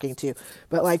be talking to.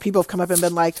 But like people have come up and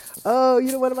been like, oh,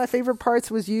 one of my favorite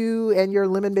parts was you and your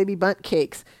lemon baby bundt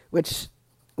cakes, which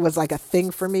was like a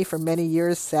thing for me for many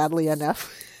years, sadly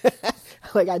enough.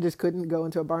 Like I just couldn't go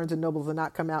into a Barnes and Nobles and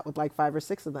not come out with like 5 or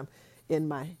 6 of them in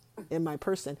my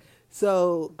person.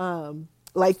 So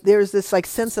like there's this like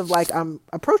sense of like I'm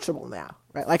approachable now,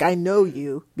 right? Like I know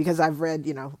you because I've read,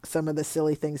 some of the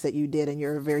silly things that you did and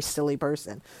you're a very silly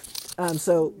person.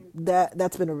 So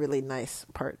that's been a really nice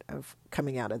part of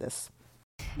coming out of this.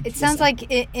 It sounds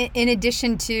like in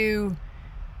addition to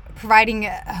providing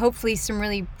hopefully some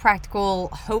really practical,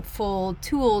 hopeful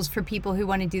tools for people who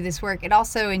want to do this work, it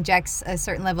also injects a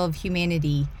certain level of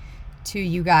humanity to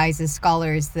you guys as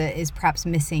scholars that is perhaps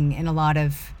missing in a lot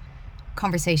of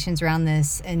conversations around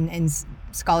this and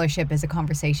scholarship as a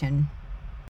conversation.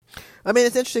 I mean,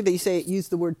 it's interesting that you use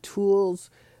the word tools.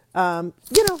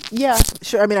 Yeah,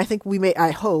 sure. I mean, I think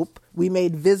I hope we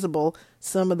made visible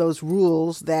some of those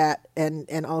rules that,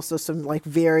 and also some like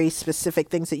very specific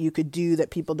things that you could do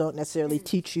that people don't necessarily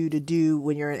teach you to do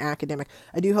when you're an academic.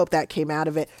 I do hope that came out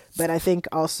of it, but I think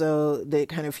also the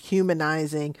kind of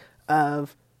humanizing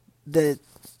of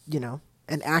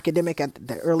an academic at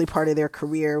the early part of their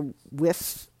career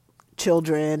with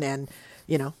children and,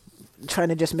 trying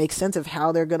to just make sense of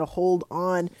how they're going to hold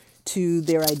on to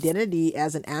their identity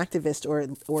as an activist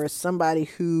or as somebody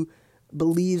who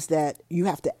believes that you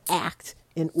have to act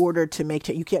in order to make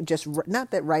change. You can't just, not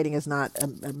that writing is not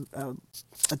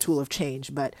a tool of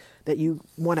change, but that you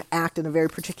want to act in a very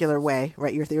particular way,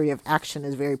 right? Your theory of action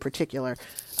is very particular,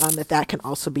 that can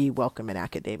also be welcome in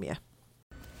academia.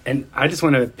 And I just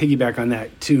want to piggyback on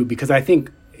that too, because I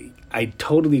think I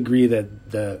totally agree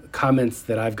that the comments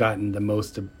that I've gotten the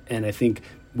most, and I think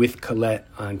with Colette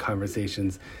on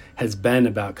Conversations, has been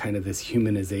about kind of this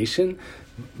humanization.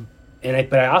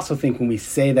 But I also think when we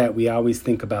say that, we always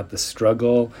think about the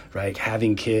struggle, right?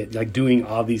 Having kids, like doing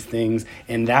all these things.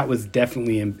 And that was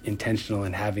definitely intentional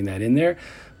in having that in there.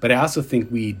 But I also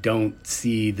think we don't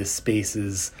see the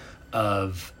spaces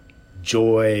of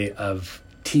joy, of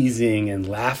teasing and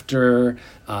laughter,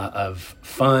 of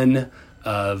fun,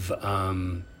 of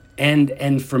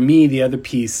and for me, the other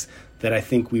piece that I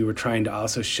think we were trying to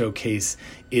also showcase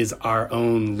is our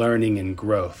own learning and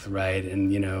growth, right?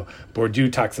 And,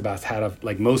 Bourdieu talks about how to,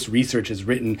 like, most research is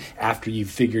written after you've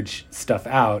figured stuff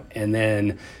out, and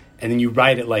then you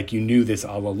write it like you knew this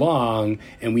all along,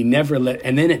 and we never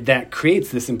and then that creates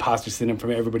this imposter syndrome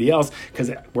from everybody else,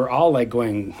 because we're all like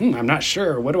going, I'm not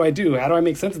sure, what do I do? How do I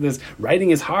make sense of this?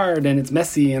 Writing is hard, and it's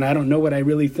messy, and I don't know what I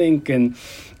really think, and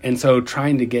so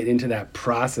trying to get into that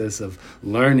process of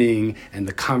learning and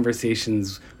the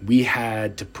conversations we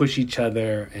had to push each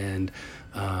other, and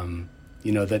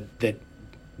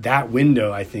that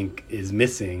window, I think, is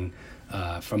missing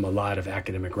from a lot of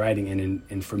academic writing.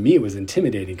 And for me, it was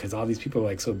intimidating because all these people are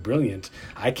like so brilliant.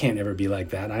 I can't ever be like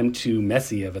that. I'm too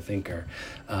messy of a thinker.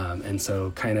 And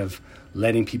so kind of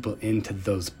letting people into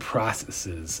those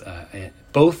processes,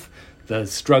 both the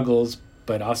struggles,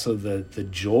 but also the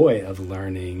joy of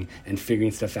learning and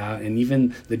figuring stuff out, and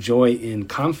even the joy in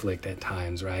conflict at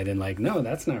times, right? And like, no,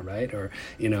 that's not right, or,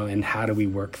 and how do we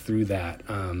work through that?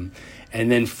 And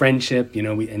then friendship,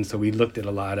 so we looked at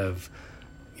a lot of,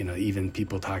 even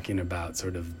people talking about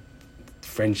sort of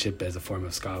friendship as a form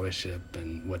of scholarship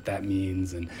and what that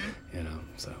means, and,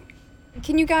 so.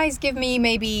 Can you guys give me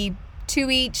maybe 2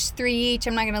 each, 3 each?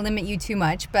 I'm not going to limit you too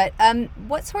much, but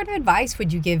what sort of advice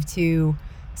would you give to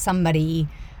somebody?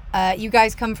 You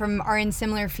guys are in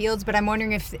similar fields, but I'm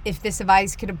wondering if this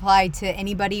advice could apply to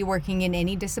anybody working in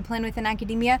any discipline within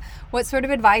academia. What sort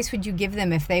of advice would you give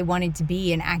them if they wanted to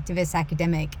be an activist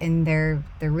academic and they're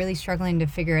really struggling to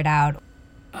figure it out?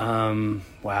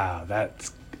 Wow,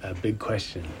 that's a big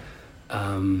question.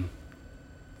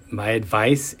 My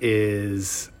advice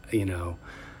is,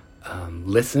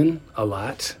 listen a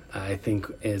lot. I think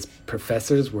as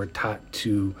professors, we're taught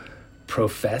to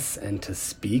profess and to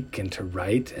speak and to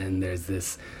write, and there's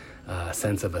this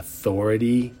sense of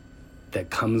authority that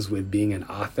comes with being an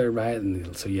author, right?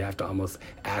 And so you have to almost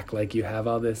act like you have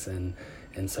all this, and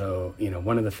so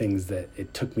one of the things that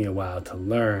it took me a while to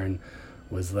learn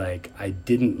was like I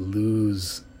didn't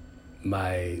lose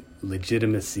my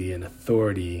legitimacy and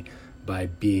authority by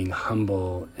being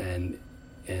humble and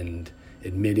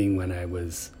admitting when I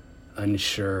was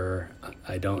unsure,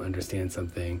 I don't understand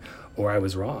something, or I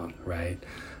was wrong, right?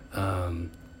 And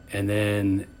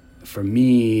then for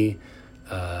me,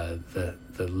 the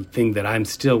thing that I'm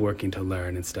still working to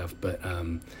learn and stuff, but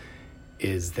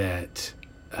is that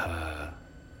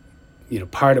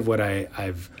part of what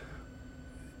I've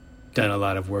done a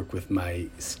lot of work with my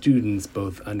students,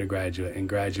 both undergraduate and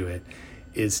graduate,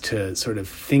 is to sort of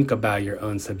think about your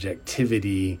own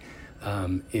subjectivity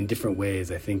in different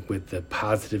ways. I think with the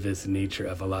positivist nature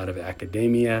of a lot of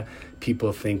academia,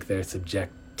 people think their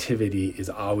subjectivity is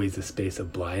always a space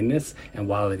of blindness. And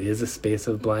while it is a space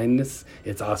of blindness,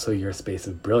 it's also your space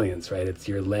of brilliance, right? It's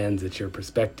your lens, it's your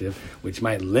perspective, which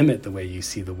might limit the way you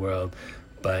see the world.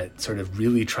 But sort of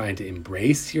really trying to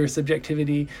embrace your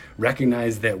subjectivity,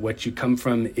 recognize that what you come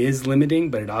from is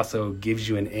limiting, but it also gives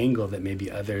you an angle that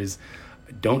maybe others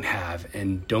don't have,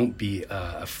 and don't be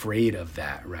afraid of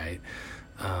that, right?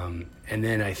 And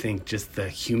then I think just the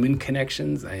human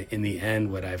connections, in the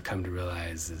end, what I've come to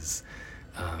realize is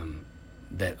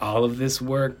that all of this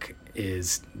work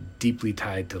is deeply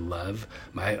tied to love.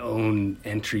 My own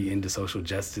entry into social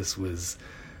justice was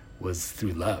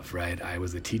through love, right? I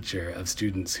was a teacher of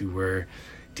students who were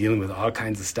dealing with all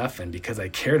kinds of stuff, and because I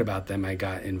cared about them, I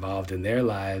got involved in their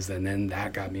lives, and then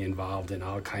that got me involved in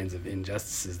all kinds of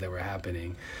injustices that were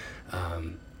happening.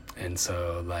 And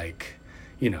so, like,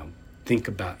 think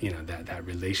about, that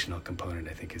relational component,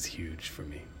 I think, is huge for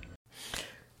me.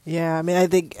 Yeah, I mean, I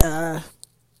think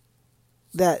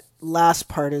that last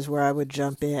part is where I would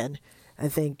jump in. I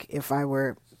think if I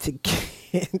were to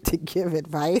to give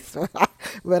advice,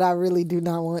 but I really do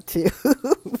not want to,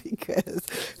 because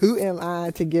who am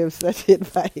I to give such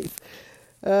advice?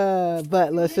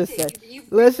 But let's just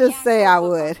say I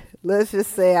would.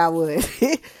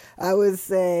 I would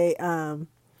say,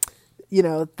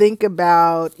 think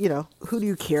about, who do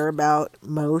you care about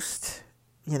most?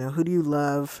 Who do you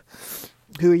love?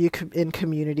 Who are you in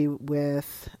community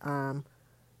with?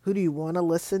 Who do you want to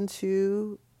listen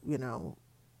to?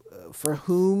 For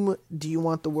whom do you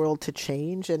want the world to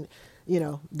change? And,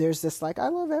 there's this I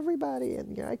love everybody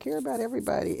and, I care about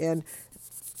everybody and,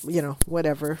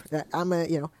 whatever.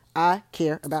 I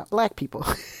care about Black people.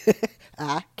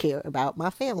 I care about my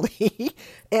family.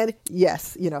 And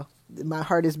yes, my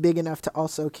heart is big enough to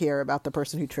also care about the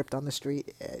person who tripped on the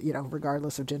street,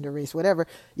 regardless of gender, race, whatever.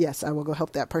 Yes, I will go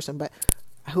help that person. But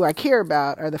who I care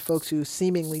about are the folks who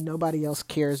seemingly nobody else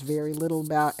cares very little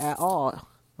about at all.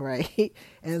 Right.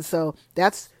 And so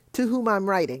that's to whom I'm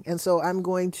writing. And so I'm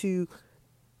going to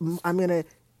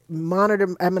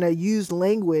monitor, I'm going to use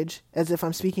language as if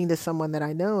I'm speaking to someone that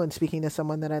I know and speaking to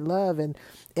someone that I love. And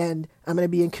I'm going to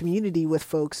be in community with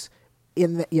folks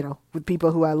with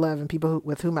people who I love and people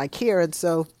with whom I care. And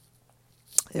so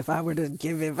if I were to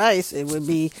give advice, it would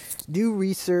be do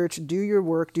research, do your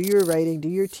work, do your writing, do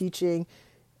your teaching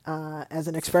as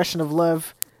an expression of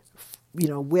love,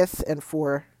 with and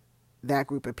for that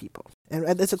group of people.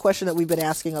 And it's a question that we've been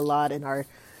asking a lot in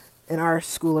our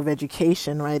School of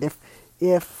Education, right?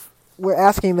 If we're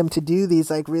asking them to do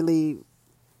these really,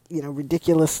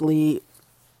 ridiculously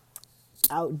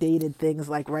outdated things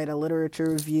like write a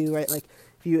literature review, right? Like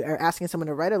if you are asking someone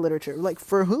to write a literature,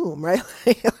 for whom, right?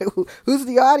 Who's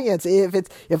the audience?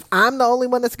 If I'm the only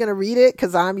one that's going to read it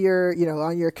because I'm your,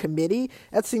 on your committee,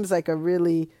 that seems like a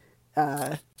really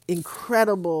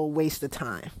incredible waste of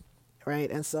time.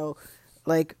 Right. And so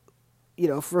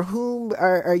for whom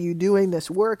are you doing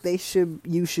this work?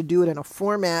 You should do it in a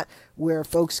format where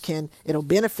folks it'll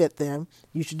benefit them.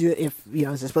 You should do it if,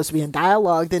 is it supposed to be in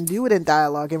dialogue, then do it in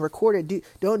dialogue and record it.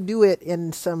 Don't do it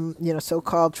in some,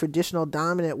 so-called traditional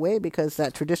dominant way, because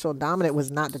that traditional dominant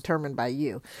was not determined by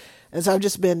you. And so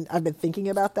I've been thinking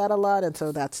about that a lot. And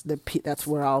so that's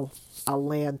where I'll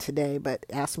land today, but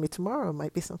ask me tomorrow, it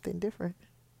might be something different,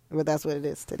 but that's what it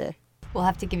is today. We'll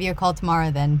have to give you a call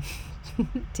tomorrow then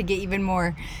to get even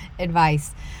more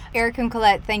advice. Eric and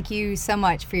Colette, thank you so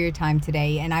much for your time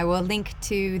today. And I will link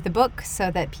to the book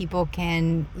so that people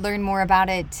can learn more about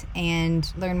it and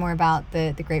learn more about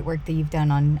the great work that you've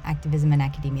done on activism in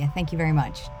academia. Thank you very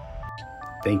much.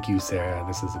 Thank you, Sarah.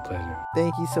 This is a pleasure.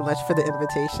 Thank you so much for the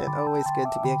invitation. Always good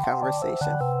to be in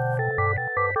conversation.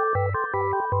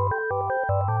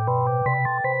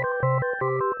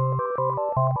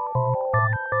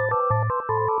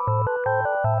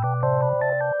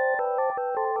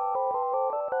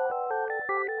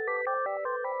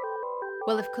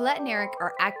 Well, if Colette and Eric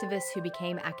are activists who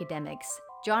became academics,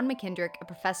 John McKendrick, a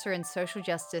professor in social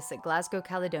justice at Glasgow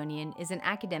Caledonian, is an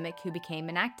academic who became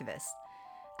an activist.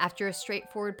 After a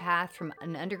straightforward path from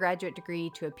an undergraduate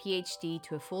degree to a PhD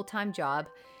to a full-time job,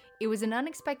 it was an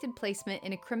unexpected placement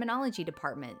in a criminology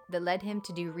department that led him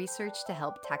to do research to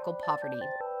help tackle poverty.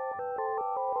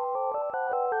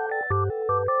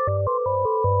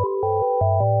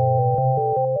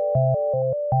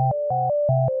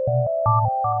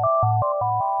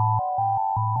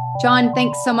 John,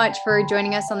 thanks so much for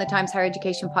joining us on the Times Higher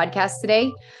Education podcast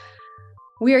today.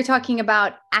 We are talking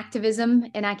about activism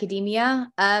in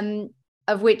academia,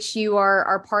 of which you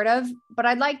are part of. But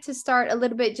I'd like to start a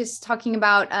little bit just talking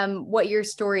about what your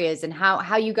story is and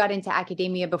how you got into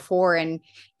academia before, and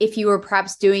if you were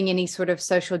perhaps doing any sort of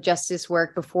social justice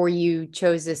work before you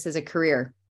chose this as a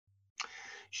career.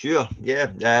 Sure,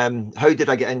 yeah. How did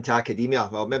I get into academia?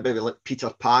 Well, maybe like Peter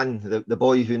Pan, the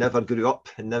boy who never grew up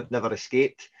and never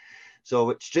escaped.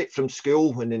 So it's straight from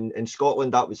school, and in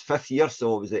Scotland that was 5th year,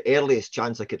 so it was the earliest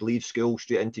chance I could leave school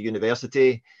straight into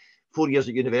university. 4 years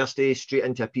at university, straight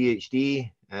into a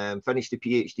PhD, finished the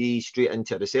PhD, straight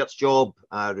into a research job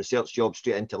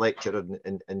straight into lecture,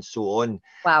 and so on.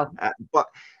 Wow. But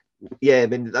yeah, I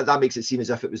mean, that makes it seem as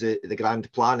if it was the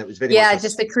grand plan. It was very Yeah, much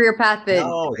just a career path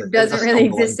that doesn't really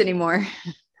exist anymore.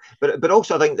 But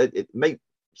also I think that it might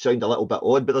sound a little bit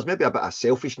odd, but there's maybe a bit of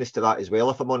selfishness to that as well,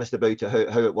 if I'm honest about it,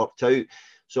 how it worked out.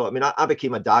 So, I mean, I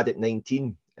became a dad at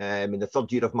 19. In the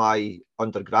third year of my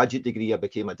undergraduate degree, I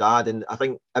became a dad. And I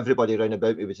think everybody around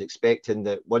about me was expecting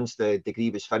that once the degree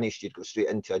was finished, you'd go straight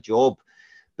into a job.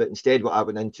 But instead, what I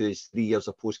went into is 3 years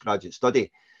of postgraduate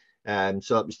study.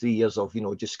 So it was 3 years of,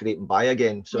 just scraping by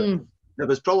again. So there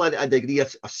was probably a degree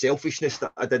of selfishness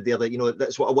that I did there, that,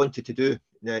 that's what I wanted to do.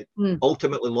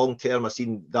 Ultimately, long term, I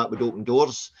seen that would open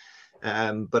doors.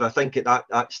 But I think at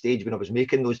that stage when I was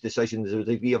making those decisions, there was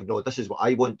a degree of, no, this is what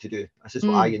I want to do. This is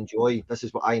what I enjoy. This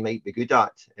is what I might be good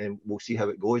at. And we'll see how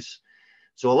it goes.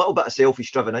 So a little bit of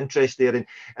selfish driven interest there,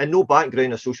 and no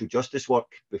background of social justice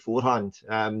work beforehand.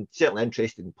 Certainly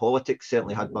interested in politics,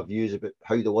 certainly had my views about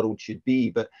how the world should be,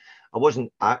 but I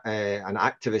wasn't an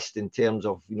activist in terms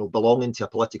of belonging to a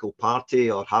political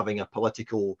party or having a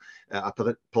political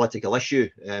issue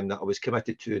that I was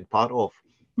committed to and part of.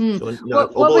 So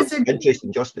what was interest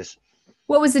in justice.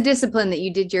 What was the discipline that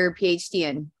you did your PhD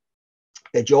in?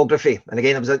 Geography, and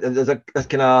again, there was a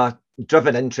kind of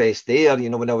driven interest there.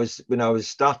 When I was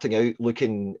starting out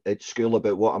looking at school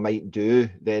about what I might do,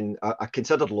 then I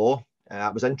considered law. I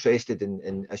was interested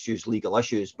in legal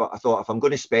issues, but I thought if I'm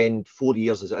going to spend 4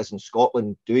 years as it is in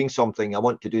Scotland doing something, I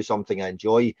want to do something I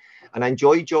enjoy, and I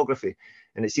enjoyed geography.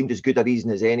 And it seemed as good a reason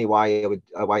as any why I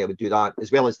would do that,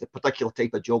 as well as the particular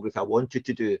type of geography I wanted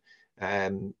to do.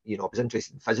 I was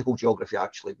interested in physical geography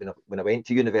actually when I went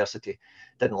to university.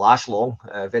 Didn't last long.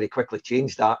 Very quickly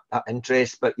changed that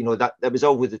interest, but that was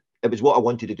always it was what I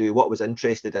wanted to do, what I was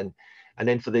interested in. And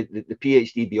then for the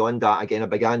PhD beyond that, again, I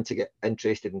began to get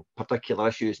interested in particular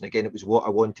issues, and again, it was what I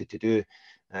wanted to do.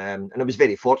 And I was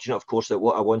very fortunate, of course, that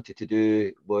what I wanted to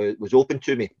do was open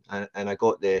to me, and I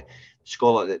got the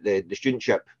the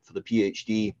studentship for the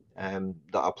PhD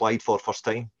that I applied for first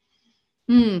time.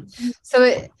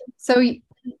 So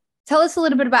tell us a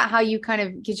little bit about how you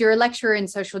because you're a lecturer in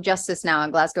social justice now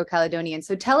at Glasgow Caledonian.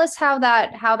 So tell us how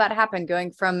that happened,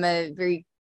 going from a very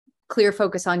clear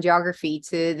focus on geography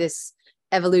to this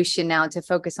evolution now to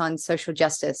focus on social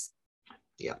justice.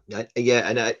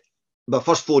 And my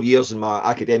first 4 years in my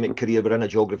academic career were in a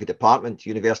geography department,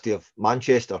 University of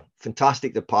Manchester.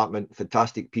 Fantastic department,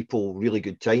 fantastic people, really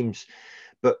good times.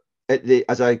 But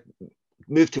as I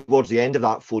moved towards the end of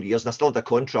that 4 years, and I still had a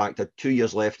contract, I had 2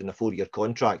 years left in a 4-year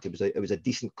contract. It was a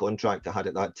decent contract I had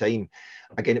at that time.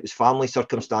 Again, it was family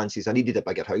circumstances. I needed a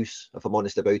bigger house, if I'm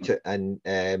honest about it, and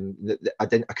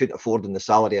I couldn't afford in the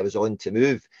salary I was on to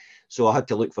move. So I had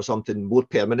to look for something more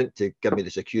permanent to give me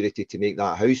the security to make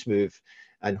that house move,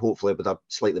 and hopefully with a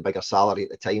slightly bigger salary at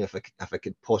the time, if I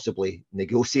could possibly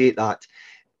negotiate that.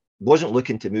 Wasn't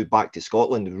looking to move back to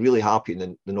Scotland, really happy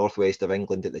in the northwest of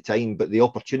England at the time, but the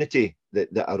opportunity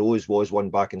that arose was one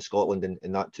back in Scotland,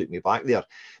 and that took me back there.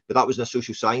 But that was in a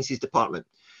social sciences department.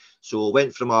 So I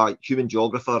went from a human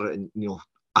geographer and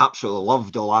absolutely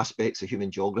loved all aspects of human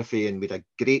geography, and we had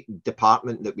a great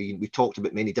department that we talked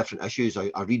about many different issues,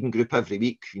 a reading group every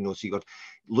week, so you were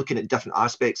looking at different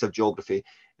aspects of geography,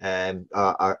 a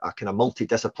kind of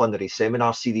multidisciplinary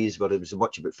seminar series where it was as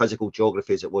much about physical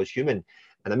geography as it was human.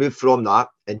 And I moved from that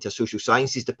into a social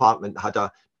sciences department, had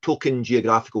a token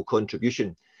geographical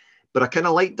contribution. But I kind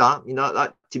of liked that,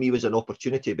 that to me was an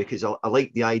opportunity, because I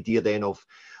liked the idea then of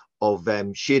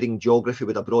sharing geography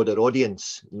with a broader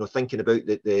audience, thinking about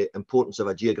the importance of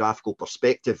a geographical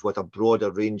perspective with a broader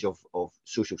range of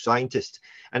social scientists.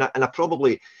 And I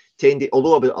probably tended,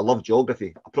 although I love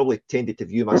geography, I probably tended to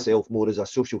view myself more as a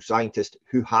social scientist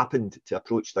who happened to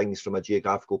approach things from a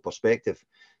geographical perspective.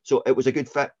 So it was a good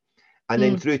fit. And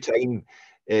then through time,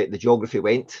 the geography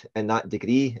went in that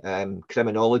degree.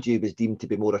 Criminology was deemed to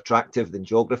be more attractive than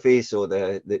geography. So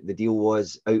the deal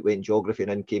was out went geography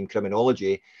and in came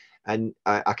criminology. And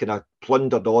I kind of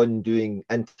plundered on doing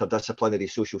interdisciplinary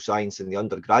social science in the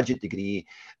undergraduate degree.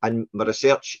 And my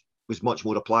research was much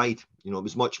more applied. It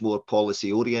was much more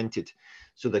policy oriented.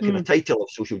 So the kind of title of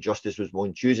social justice was my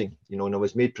own choosing. And I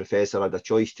was made professor. I had a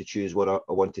choice to choose what I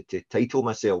wanted to title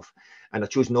myself. And I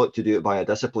chose not to do it by a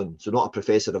discipline. So not a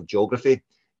professor of geography.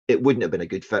 It wouldn't have been a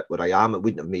good fit where I am. It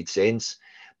wouldn't have made sense.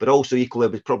 But also equally,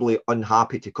 I was probably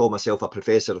unhappy to call myself a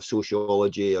professor of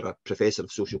sociology or a professor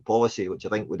of social policy, which I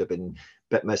think would have been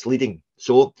a bit misleading.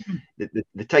 So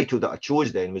the title that I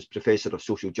chose then was Professor of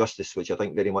Social Justice, which I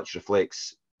think very much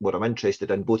reflects what I'm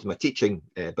interested in, both in my teaching,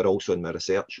 but also in my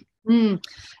research.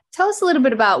 Tell us a little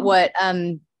bit about what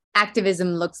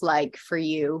activism looks like for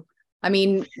you. I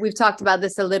mean, we've talked about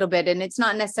this a little bit, and it's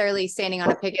not necessarily standing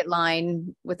on a picket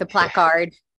line with a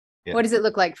placard. Yeah. What does it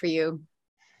look like for you?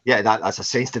 Yeah, that's a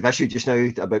sensitive issue just now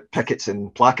about pickets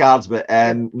and placards, but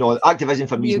no, activism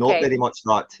for me is not very much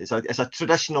that. It's a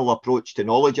traditional approach to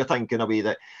knowledge, I think, in a way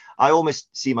that I almost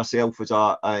see myself as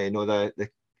the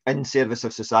in service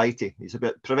of society. It's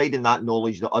about providing that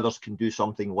knowledge that others can do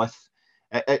something with.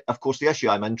 Of course, the issue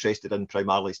I'm interested in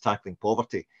primarily is tackling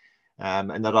poverty.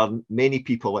 And there are many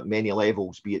people at many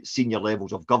levels, be it senior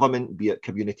levels of government, be it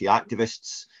community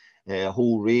activists, a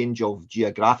whole range of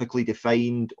geographically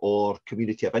defined or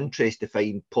community of interest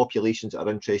defined populations that are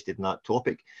interested in that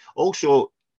topic.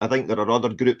 Also, I think there are other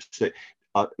groups that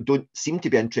don't seem to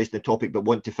be interested in the topic but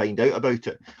want to find out about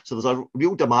it. So there's a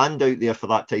real demand out there for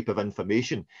that type of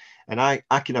information. And I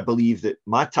kind of believe that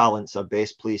my talents are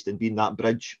best placed in being that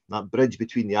bridge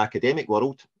between the academic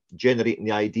world, generating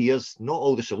the ideas, not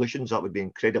all the solutions. That would be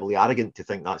incredibly arrogant to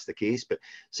think that's the case, but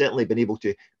certainly being able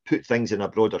to put things in a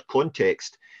broader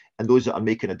context and those that are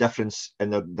making a difference in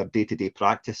their day-to-day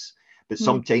practice. But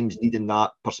sometimes needing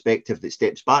that perspective that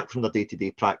steps back from their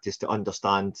day-to-day practice to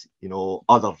understand,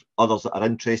 others that are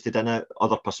interested in it,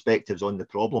 other perspectives on the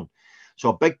problem. So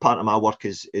a big part of my work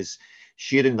is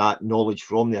sharing that knowledge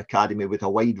from the academy with a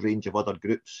wide range of other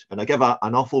groups. And I give an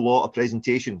awful lot of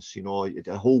presentations,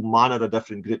 a whole manner of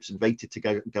different groups invited to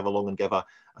give along and give a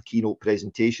keynote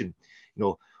presentation.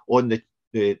 On the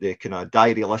kind of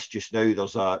diary list just now,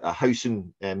 there's a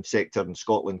housing sector in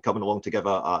Scotland coming along to give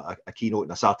a keynote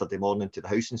on a Saturday morning to the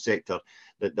housing sector.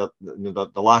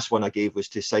 The last one I gave was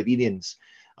to Cyrenians,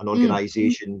 an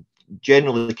organisation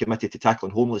generally committed to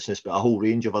tackling homelessness, but a whole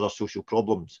range of other social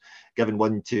problems, given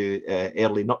one to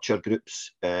early nurture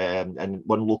groups and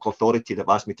one local authority that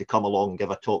asked me to come along and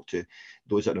give a talk to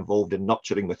those that are involved in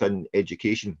nurturing within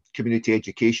education, community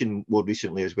education more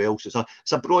recently as well. So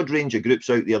it's a broad range of groups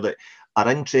out there that are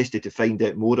interested to find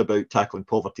out more about tackling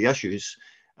poverty issues,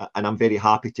 and I'm very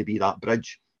happy to be that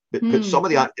bridge. But some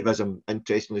of the activism,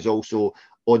 interestingly, is also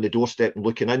on the doorstep and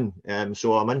looking in.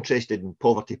 So I'm interested in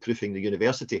poverty proofing the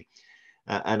university.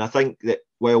 And I think that,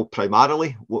 well,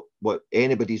 primarily what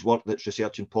anybody's work that's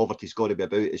researching poverty has got to be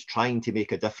about is trying to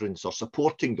make a difference or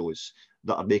supporting those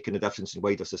that are making a difference in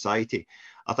wider society.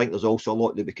 I think there's also a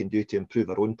lot that we can do to improve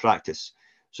our own practice.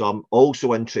 So I'm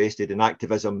also interested in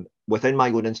activism within my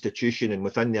own institution and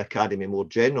within the academy more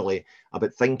generally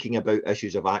about thinking about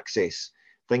issues of access,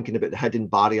 thinking about the hidden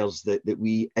barriers that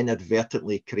we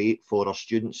inadvertently create for our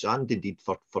students and indeed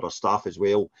for our staff as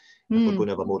well, if we're going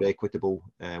to have a more equitable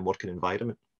working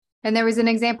environment. And there was an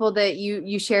example that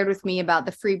you shared with me about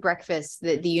the free breakfast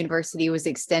that the university was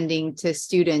extending to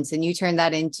students, and you turned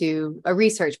that into a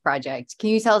research project. Can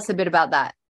you tell us a bit about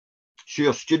that?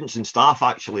 Sure. Students and staff,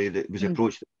 actually, that was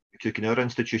approached in our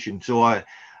institution. So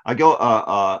I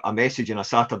got a message on a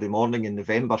Saturday morning in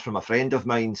November from a friend of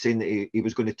mine saying that he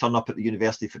was going to turn up at the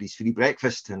university for his free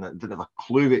breakfast, and I didn't have a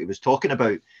clue what he was talking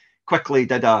about. Quickly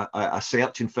did a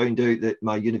search and found out that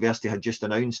my university had just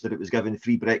announced that it was giving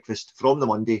free breakfast from the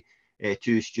Monday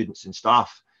to students and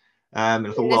staff. And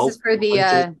I thought, this is for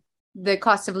the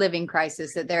cost of living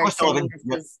crisis that they're saying.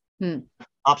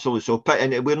 Absolutely. So,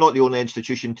 and we're not the only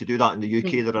institution to do that in the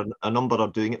UK. There are a number are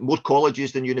doing it. More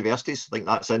colleges than universities. I think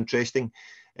that's interesting.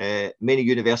 Many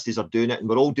universities are doing it, and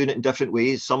we're all doing it in different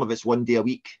ways. Some of it's 1 day a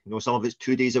week, some of it's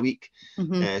 2 days a week,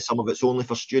 some of it's only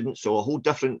for students. So a whole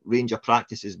different range of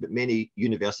practices. But many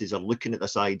universities are looking at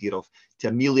this idea of to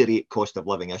ameliorate cost of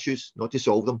living issues, not to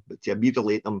solve them, but to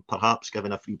ameliorate them. Perhaps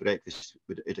giving a free breakfast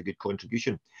is a good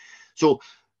contribution. So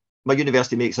my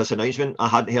university makes this announcement. I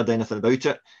hadn't heard anything about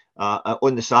it.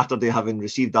 On the Saturday, having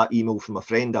received that email from a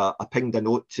friend, I pinged a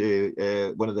note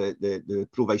to one of the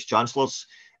pro-vice chancellors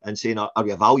and saying, are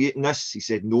we evaluating this? He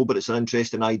said, no, but it's an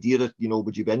interesting idea.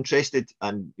 Would you be interested?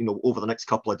 And, over the next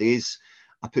couple of days,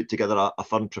 I put together a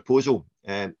firm proposal.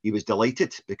 He was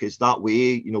delighted because that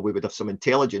way, we would have some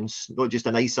intelligence, not just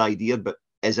a nice idea, but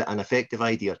is it an effective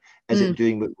idea? Is it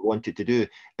doing what we wanted to do?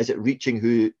 Is it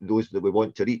reaching those that we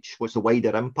want to reach? What's the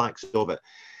wider impacts of it?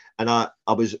 And I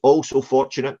was also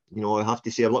fortunate, I have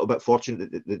to say a little bit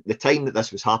fortunate that the time that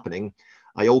this was happening,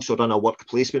 I also run a work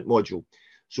placement module.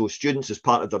 So students, as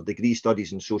part of their degree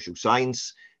studies in social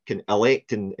science, can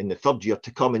elect in the third year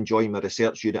to come and join my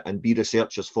research unit and be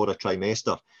researchers for a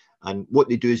trimester. And what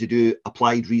they do is they do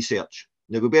applied research.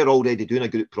 Now, we were already doing a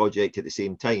group project at the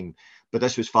same time, but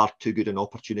this was far too good an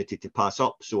opportunity to pass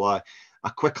up. So I I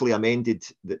quickly amended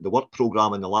the work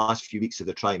programme in the last few weeks of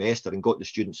the trimester and got the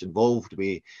students involved.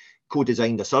 We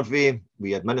co-designed a survey,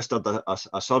 we administered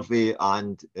a survey,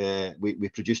 and we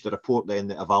produced a report then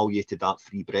that evaluated that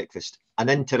free breakfast. An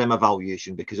interim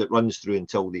evaluation, because it runs through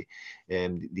until the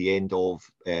end of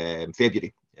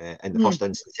February in the first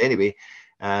instance anyway.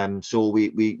 So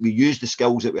we use the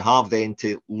skills that we have then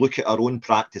to look at our own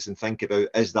practice and think about,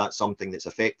 is that something that's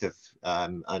effective?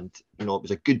 And it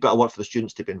was a good bit of work for the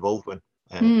students to be involved in.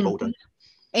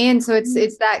 And so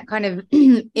it's that kind of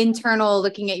internal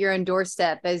looking at your own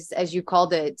doorstep, as you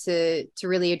called it, to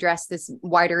really address this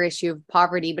wider issue of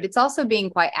poverty. But it's also being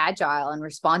quite agile and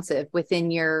responsive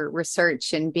within your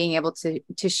research and being able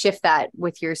to shift that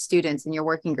with your students and your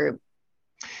working group.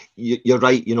 You're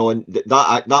right, and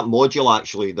that module,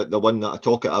 actually, the one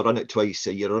that I run it twice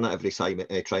a year, I run it every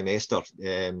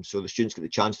trimester, so the students get the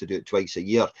chance to do it twice a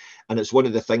year, and it's one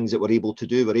of the things that we're able to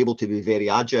do. We're able to be very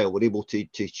agile. We're able to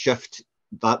shift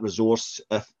that resource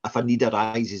if a need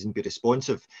arises and be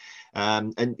responsive.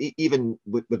 And even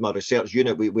with my research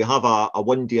unit, we have a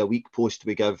 1 day a week post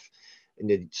we give.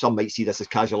 And some might see this as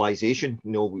casualisation.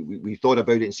 We thought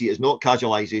about it and see it as not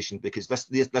casualisation, because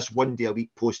this 1 day a week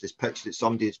post is pitched at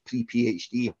somebody that's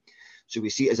pre-PhD. So we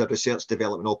see it as a research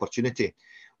development opportunity.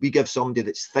 We give somebody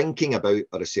that's thinking about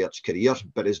a research career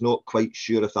but is not quite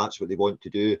sure if that's what they want to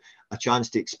do, a chance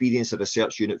to experience a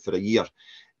research unit for a year.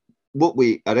 What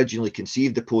we originally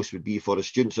conceived the post would be for the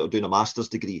students that are doing a master's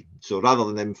degree. So rather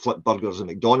than them flip burgers at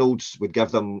McDonald's, we'd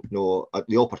give them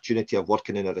the opportunity of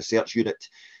working in a research unit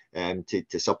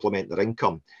to supplement their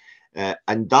income.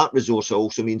 And that resource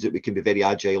also means that we can be very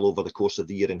agile over the course of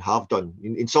the year, and have done.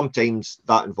 And sometimes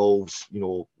that involves,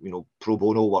 pro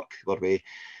bono work, where we,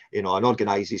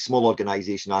 an small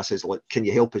organisation asks us, like, can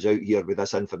you help us out here with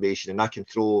this information? And I can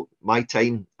throw my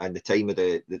time and the time of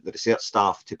the research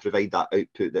staff to provide that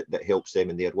output that helps them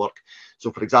in their work.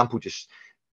 So, for example, just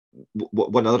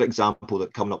one other example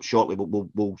that coming up shortly,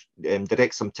 we'll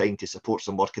direct some time to support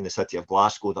some work in the city of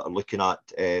Glasgow that are looking at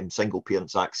single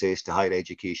parents' access to higher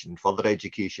education and further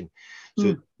education.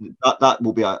 So that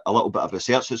will be a little bit of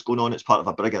research that's going on. It's part of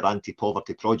a bigger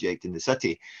anti-poverty project in the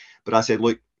city. But I said,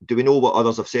 look, do we know what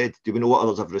others have said? Do we know what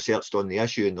others have researched on the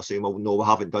issue? And they're saying, well, no, we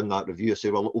haven't done that review. I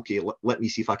say, well, okay, let me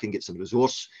see if I can get some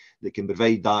resource that can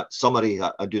provide that summary.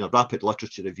 I'm doing a rapid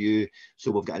literature review,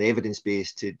 so we've got an evidence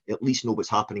base to at least know what's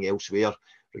happening elsewhere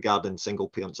regarding single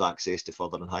parents' access to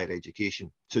further and higher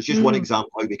education. So it's just one example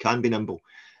how we can be nimble.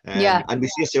 And we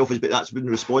see ourselves as, but that's been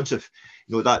responsive.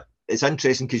 That it's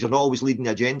interesting because you're not always leading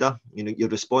the agenda. You're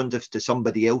responsive to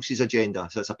somebody else's agenda.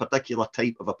 So it's a particular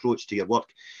type of approach to your work.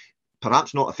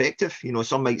 Perhaps not effective.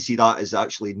 Some might see that as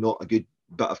actually not a good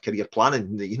bit of career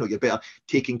planning. You're better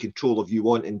taking control of you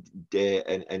want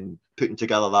and putting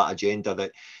together that agenda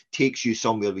that takes you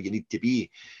somewhere where you need to be.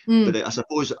 But I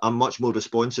suppose I'm much more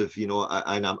responsive,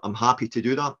 and I'm happy to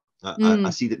do that.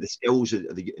 I see that the skills and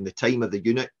the time of the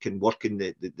unit can work in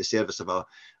the service of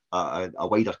a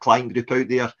wider client group out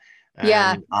there.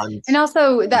 And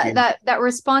also that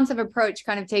responsive approach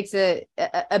kind of takes a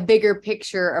bigger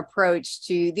picture approach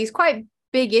to these quite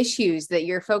big issues that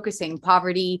you're focusing: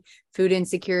 poverty, food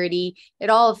insecurity. It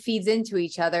all feeds into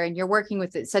each other, and you're working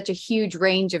with such a huge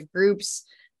range of groups,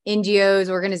 NGOs,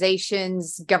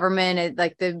 organizations, government at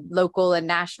like the local and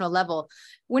national level.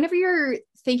 Whenever you're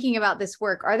thinking about this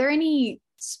work, are there any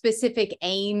specific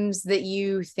aims that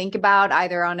you think about,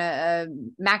 either on a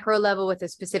macro level with a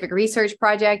specific research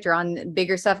project or on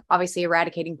bigger stuff? Obviously,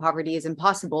 eradicating poverty is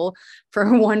impossible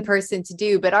for one person to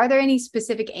do, but are there any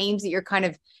specific aims that you're kind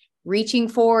of reaching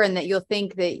for and that you'll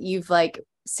think that you've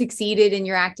succeeded in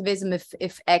your activism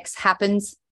if X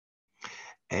happens?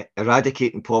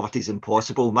 Eradicating poverty is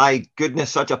impossible. My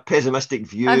goodness, such a pessimistic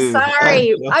view. I'm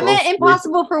sorry. I meant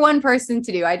impossible for one person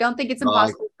to do. I don't think it's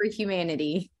impossible for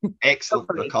humanity. Excellent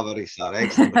recovery, sir.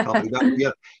 Excellent recovery.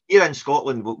 Here in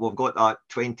Scotland, we've got that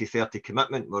 2030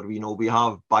 commitment where we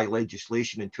have by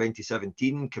legislation in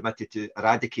 2017 committed to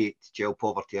eradicate child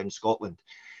poverty in Scotland.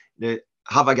 Now,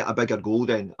 have I got a bigger goal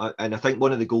then? And I think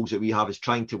one of the goals that we have is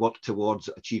trying to work towards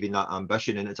achieving that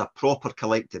ambition, and it's a proper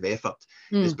collective effort.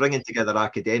 It's bringing together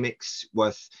academics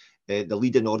with the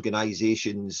leading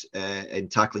organisations in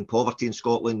tackling poverty in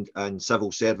Scotland, and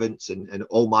civil servants and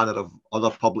all manner of other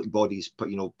public bodies,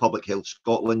 Public Health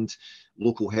Scotland,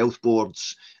 local health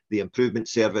boards, the Improvement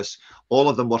Service, all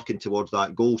of them working towards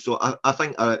that goal. So I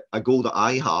think a goal that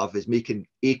I have is making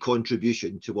a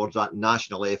contribution towards that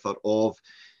national effort of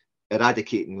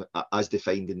eradicating, as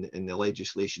defined in the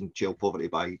legislation, child poverty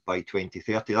by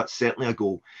 2030. That's certainly a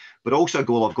goal. But also a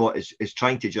goal I've got is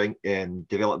trying to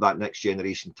develop that next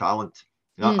generation talent.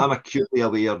 I'm acutely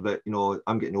aware that, you know,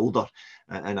 I'm getting older,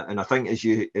 and I think as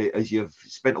you've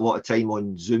spent a lot of time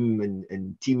on Zoom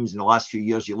and Teams in the last few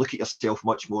years, you look at yourself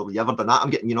much more than you ever done that. I'm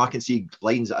getting, you know, I can see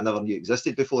lines that I never knew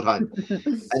existed beforehand.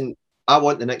 And I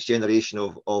want the next generation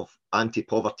of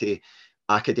anti-poverty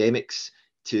academics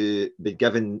to be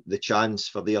given the chance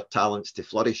for their talents to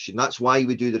flourish. And that's why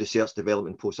we do the research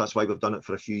development post. That's why we've done it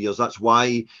for a few years. That's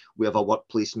why we have a work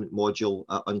placement module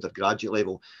at undergraduate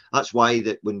level. That's why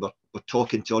that when we're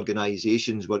talking to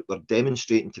organisations, we're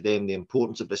demonstrating to them the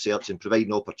importance of research and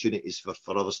providing opportunities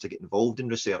for others to get involved in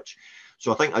research.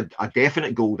 So I think a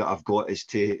definite goal that I've got is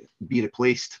to be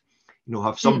replaced, you know,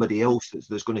 have somebody else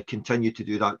that's going to continue to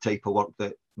do that type of work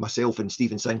that myself and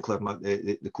Stephen Sinclair,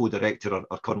 the co-director,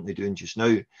 are currently doing just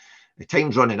now. The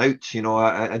time's running out, you know,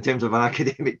 in terms of an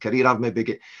academic career. I've maybe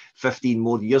got 15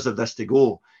 more years of this to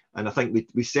go. And I think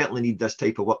we certainly need this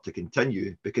type of work to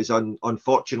continue, because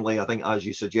unfortunately, I think, as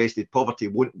you suggested, poverty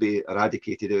won't be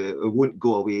eradicated. It won't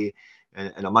go away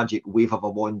in a magic wave of a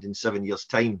wand in 7 years'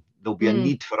 time. There'll be a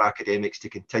need for academics to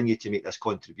continue to make this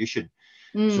contribution.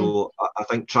 So I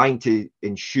think trying to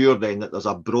ensure then that there's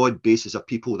a broad basis of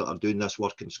people that are doing this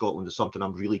work in Scotland is something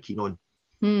I'm really keen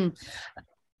on.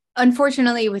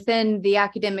 Unfortunately, within the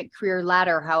academic career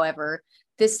ladder, however,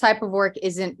 this type of work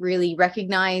isn't really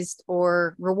recognized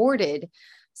or rewarded.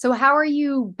 So how are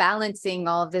you balancing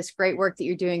all of this great work that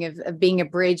you're doing of being a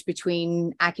bridge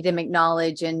between academic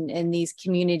knowledge and these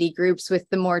community groups with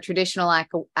the more traditional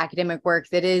academic work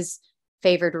that is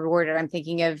favored, rewarded? I'm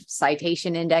thinking of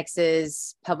citation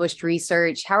indexes, published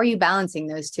research. How are you balancing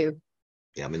those two?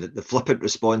 Yeah, I mean, the flippant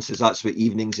response is that's what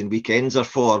evenings and weekends are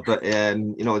for. But,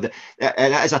 you know, it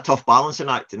is a tough balancing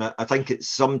act. And I think it's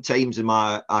sometimes in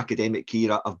my academic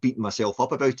career, I've beaten myself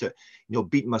up about it. You know,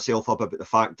 beaten myself up about the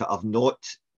fact that I've not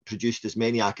produced as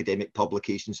many academic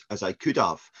publications as I could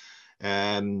have.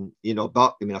 You know,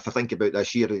 but I mean, if I think about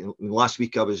this year, last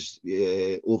week I was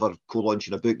over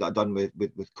co-launching a book that I'd done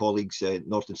with colleagues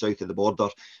north and south of the border,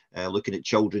 looking at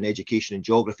children, education and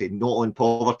geography, not on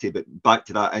poverty, but back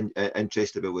to that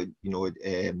interest about what, you know,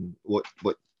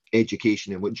 what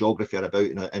education and what geography are about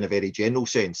in a very general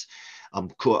sense. I'm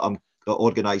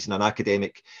organising an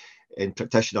academic and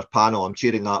practitioner panel. I'm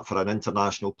chairing that for an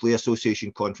International Play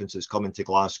Association conference that's coming to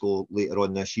Glasgow later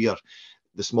on this year.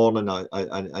 This morning,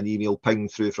 an email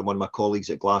pinged through from one of my colleagues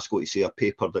at Glasgow to say a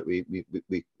paper that we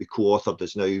co-authored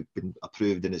has now been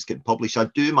approved and it's getting published. I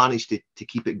do manage to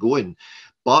keep it going,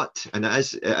 but, and it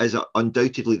is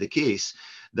undoubtedly the case,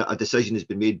 that a decision has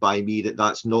been made by me that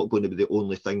that's not going to be the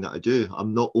only thing that I do.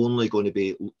 I'm not only going to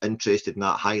be interested in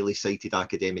that highly cited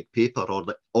academic paper, or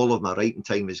that all of my writing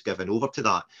time is given over to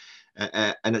that.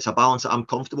 And it's a balance that I'm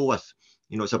comfortable with.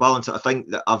 You know, it's a balance that I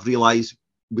think that I've realised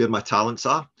where my talents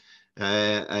are.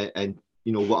 And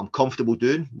you know what I'm comfortable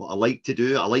doing, what I like to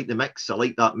do. I like the mix. I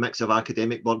like that mix of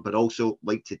academic work, but also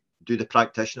like to do the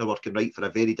practitioner work and write for a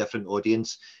very different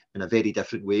audience in a very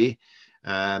different way.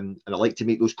 And I like to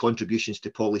make those contributions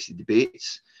to policy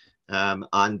debates.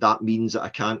 And that means that I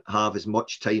can't have as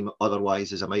much time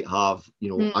otherwise as I might have,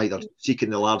 you know, either seeking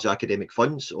the large academic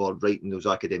funds or writing those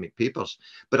academic papers.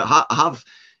 But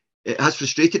it has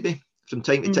frustrated me from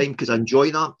time to time, because I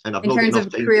enjoy that, and I've not got enough time.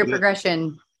 In terms of career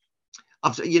progression.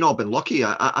 I've been lucky.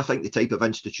 I think the type of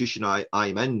institution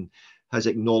I'm in has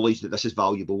acknowledged that this is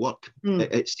valuable work.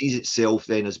 It sees itself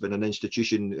then as being an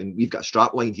institution, and we've got a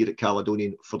strapline here at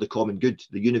Caledonian, for the common good,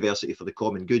 the university for the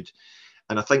common good.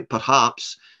 And I think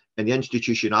perhaps in the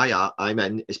institution I'm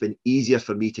in, it's been easier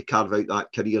for me to carve out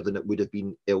that career than it would have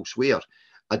been elsewhere.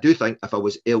 I do think if I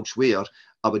was elsewhere,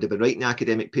 I would have been writing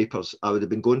academic papers. I would have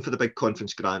been going for the big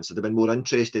conference grants. I'd have been more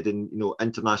interested in, you know,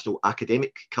 international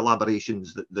academic collaborations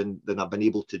than I've been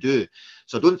able to do.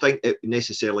 So I don't think it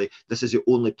necessarily, this is the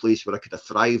only place where I could have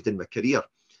thrived in my career.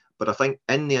 But I think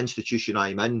in the institution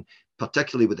I'm in,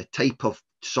 particularly with the type of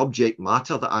subject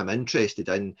matter that I'm interested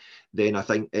in, then I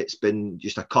think it's been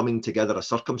just a coming together, a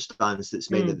circumstance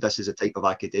that's meant that this is a type of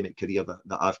academic career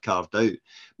that I've carved out.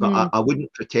 But I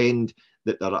wouldn't pretend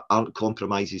that there aren't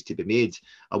compromises to be made.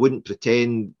 I wouldn't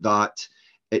pretend that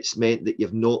it's meant that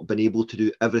you've not been able to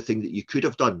do everything that you could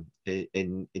have done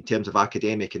in terms of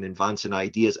academic and advancing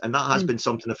ideas. And that has been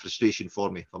something of frustration for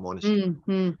me, if I'm honest.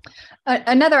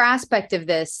 Another aspect of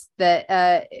this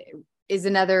that is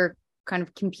another kind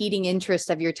of competing interest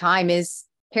of your time is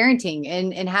parenting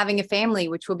and having a family,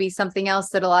 which will be something else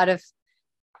that a lot of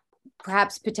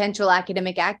perhaps potential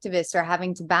academic activists are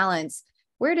having to balance.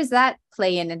 Where does that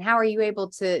play in, and how are you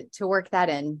able to work that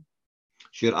in?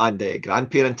 Sure, and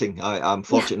grandparenting. I'm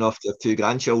fortunate enough to have 2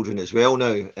 grandchildren as well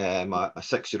now, a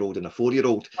 6-year-old and a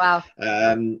 4-year-old. Wow.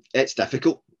 It's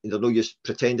difficult. there's no use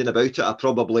pretending about it. I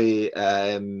probably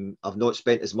I've not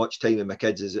spent as much time with my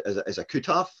kids as I could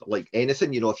have. Like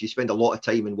anything, if you spend a lot of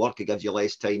time in work, it gives you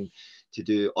less time to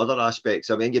do other aspects.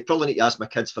 I mean, you probably need to ask my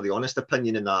kids for the honest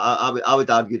opinion in that. I would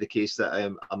argue the case that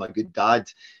I'm a good dad.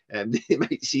 They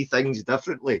might see things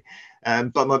differently.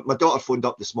 But my daughter phoned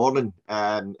up this morning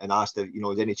and asked if,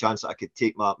 there's any chance that I could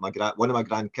take one of my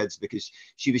grandkids, because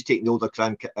she was taking or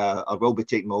will be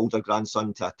taking my older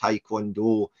grandson to a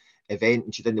taekwondo event,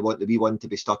 and she didn't want the wee one to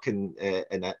be stuck in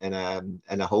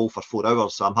a hole for 4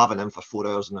 hours. So I'm having him for 4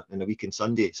 hours in a week on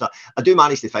Sunday. So I do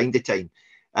manage to find the time.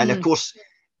 And of course,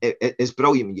 it's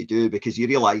brilliant when you do, because you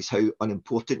realise how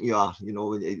unimportant you are.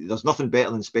 There's nothing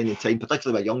better than spending time,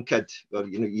 particularly with a young kid, where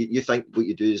you think what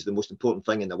you do is the most important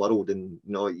thing in the world, and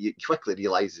you quickly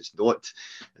realise it's not.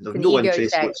 And there's no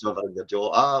interest whatsoever in your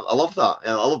job. I love that.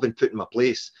 I love being put in my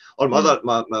place. Or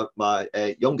my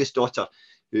youngest daughter,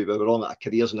 who we were on at a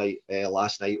careers night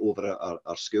last night over at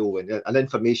our school, and an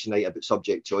information night about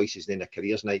subject choices, and then a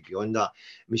careers night beyond that.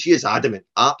 I mean, she is adamant,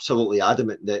 absolutely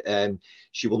adamant, that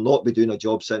she will not be doing a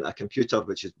job sitting at a computer,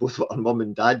 which is both what her mum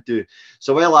and dad do.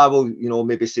 So while I will,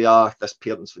 maybe say, this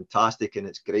parent's fantastic and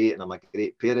it's great and I'm a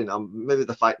great parent, maybe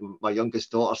the fact my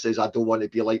youngest daughter says, I don't want to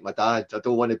be like my dad, I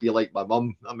don't want to be like my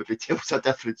mum, that maybe tells a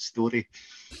different story.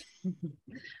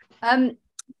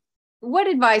 What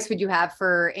advice would you have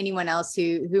for anyone else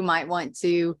who might want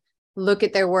to look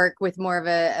at their work with more of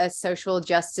a social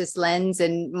justice lens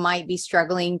and might be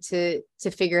struggling to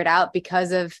figure it out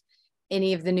because of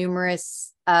any of the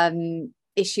numerous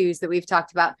issues that we've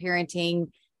talked about: parenting,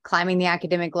 climbing the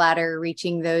academic ladder,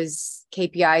 reaching those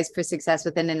KPIs for success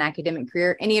within an academic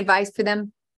career? Any advice for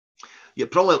them? Yeah,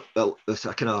 probably it's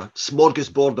a kind of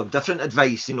smorgasbord of different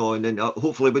advice, and then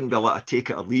hopefully wouldn't be able to take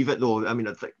it or leave it, though. I mean,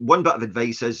 one bit of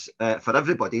advice is for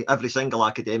everybody, every single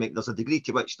academic, there's a degree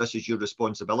to which this is your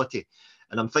responsibility.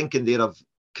 And I'm thinking there of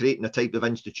creating a type of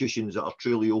institutions that are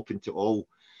truly open to all.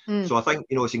 So I think,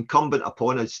 it's incumbent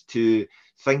upon us to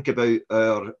think about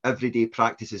our everyday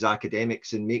practice as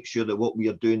academics and make sure that what we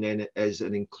are doing then is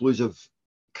an inclusive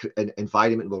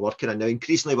environment we're working in. Now,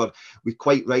 increasingly we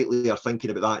quite rightly are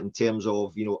thinking about that in terms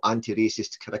of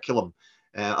anti-racist curriculum.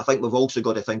 I think we've also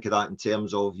got to think of that in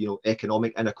terms of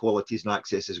economic inequalities and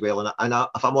access as well. And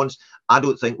if I'm honest, I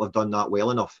don't think we've done that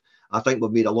well enough. I think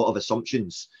we've made a lot of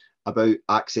assumptions about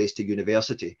access to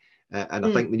university, and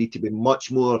I think we need to be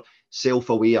much more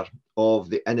self-aware of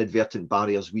the inadvertent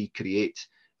barriers we create.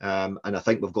 And I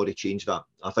think we've got to change that.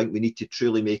 I think we need to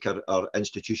truly make our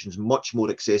institutions much more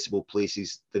accessible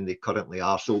places than they currently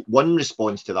are. So one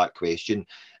response to that question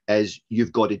is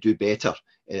you've got to do better,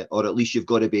 or at least you've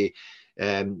got to be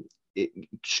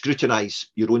scrutinise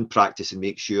your own practice and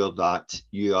make sure that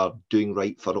you are doing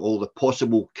right for all the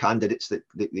possible candidates that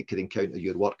they could encounter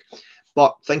your work.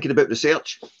 But thinking about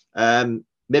research,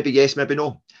 maybe yes, maybe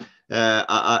no.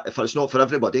 If it's not for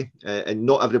everybody, and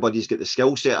not everybody's got the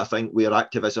skill set, I think, where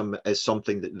activism is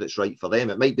something that's right for them.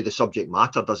 It might be the subject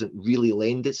matter doesn't really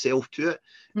lend itself to it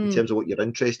in terms of what you're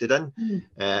interested in.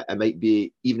 It might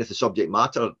be, even if the subject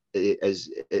matter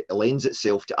it lends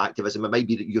itself to activism, it might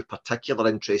be that your particular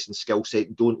interest and skill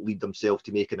set don't lead themselves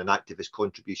to making an activist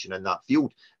contribution in that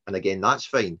field. And again, that's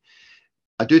fine.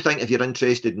 I do think if you're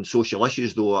interested in social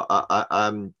issues, though,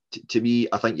 to me,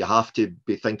 I think you have to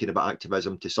be thinking about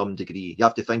activism to some degree. You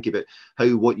have to think about how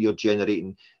what you're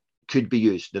generating could be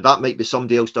used. Now, that might be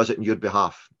somebody else does it on your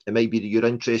behalf. It might be that you're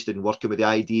interested in working with the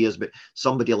ideas, but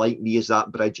somebody like me is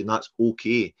that bridge, and that's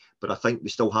okay. But I think we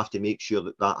still have to make sure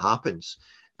that happens.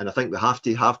 And I think we have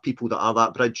to have people that are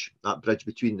that bridge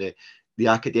between the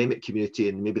academic community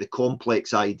and maybe the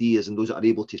complex ideas, and those that are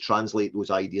able to translate those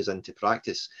ideas into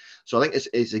practice. So I think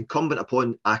it's incumbent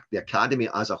upon the academy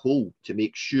as a whole to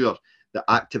make sure that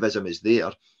activism is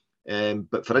there.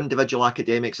 But for individual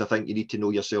academics, I think you need to know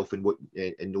yourself and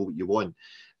know what you want.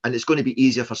 And it's going to be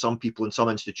easier for some people in some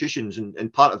institutions.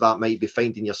 And part of that might be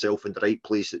finding yourself in the right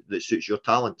place that suits your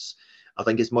talents. I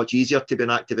think it's much easier to be an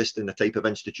activist in the type of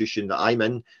institution that I'm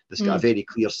in that's got a very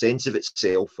clear sense of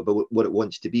itself about what it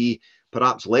wants to be,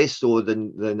 perhaps less so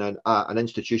than an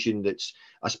institution that's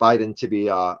aspiring to be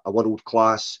a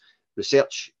world-class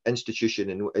research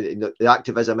institution. And the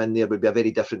activism in there would be a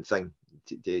very different thing.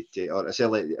 Or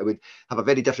certainly it would have a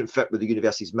very different fit with the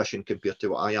university's mission compared to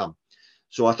what I am.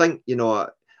 So I think,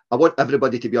 I want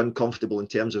everybody to be uncomfortable in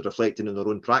terms of reflecting on their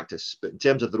own practice, but in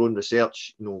terms of their own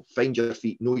research, find your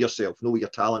feet, know yourself, know what your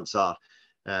talents are.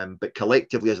 But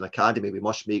collectively as an academy, we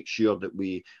must make sure that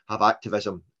we have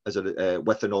activism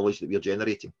with the knowledge that we're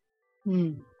generating.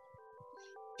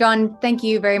 John, thank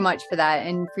you very much for that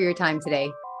and for your time today.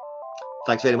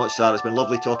 Thanks very much, Sarah. It's been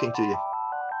lovely talking to you.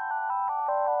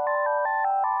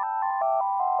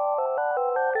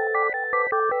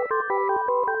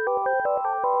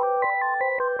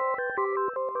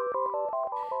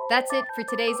 That's it for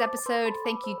today's episode.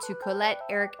 Thank you to Colette,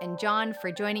 Eric, and John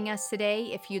for joining us today.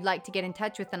 If you'd like to get in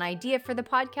touch with an idea for the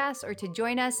podcast or to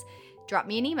join us, drop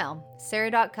me an email,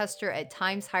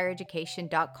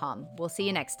 sarah.custer@timeshighereducation.com. We'll see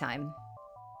you next time.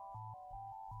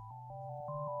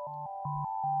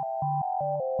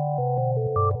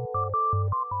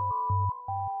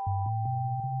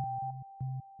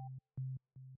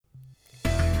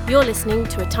 You're listening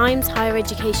to a Times Higher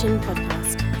Education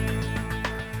podcast.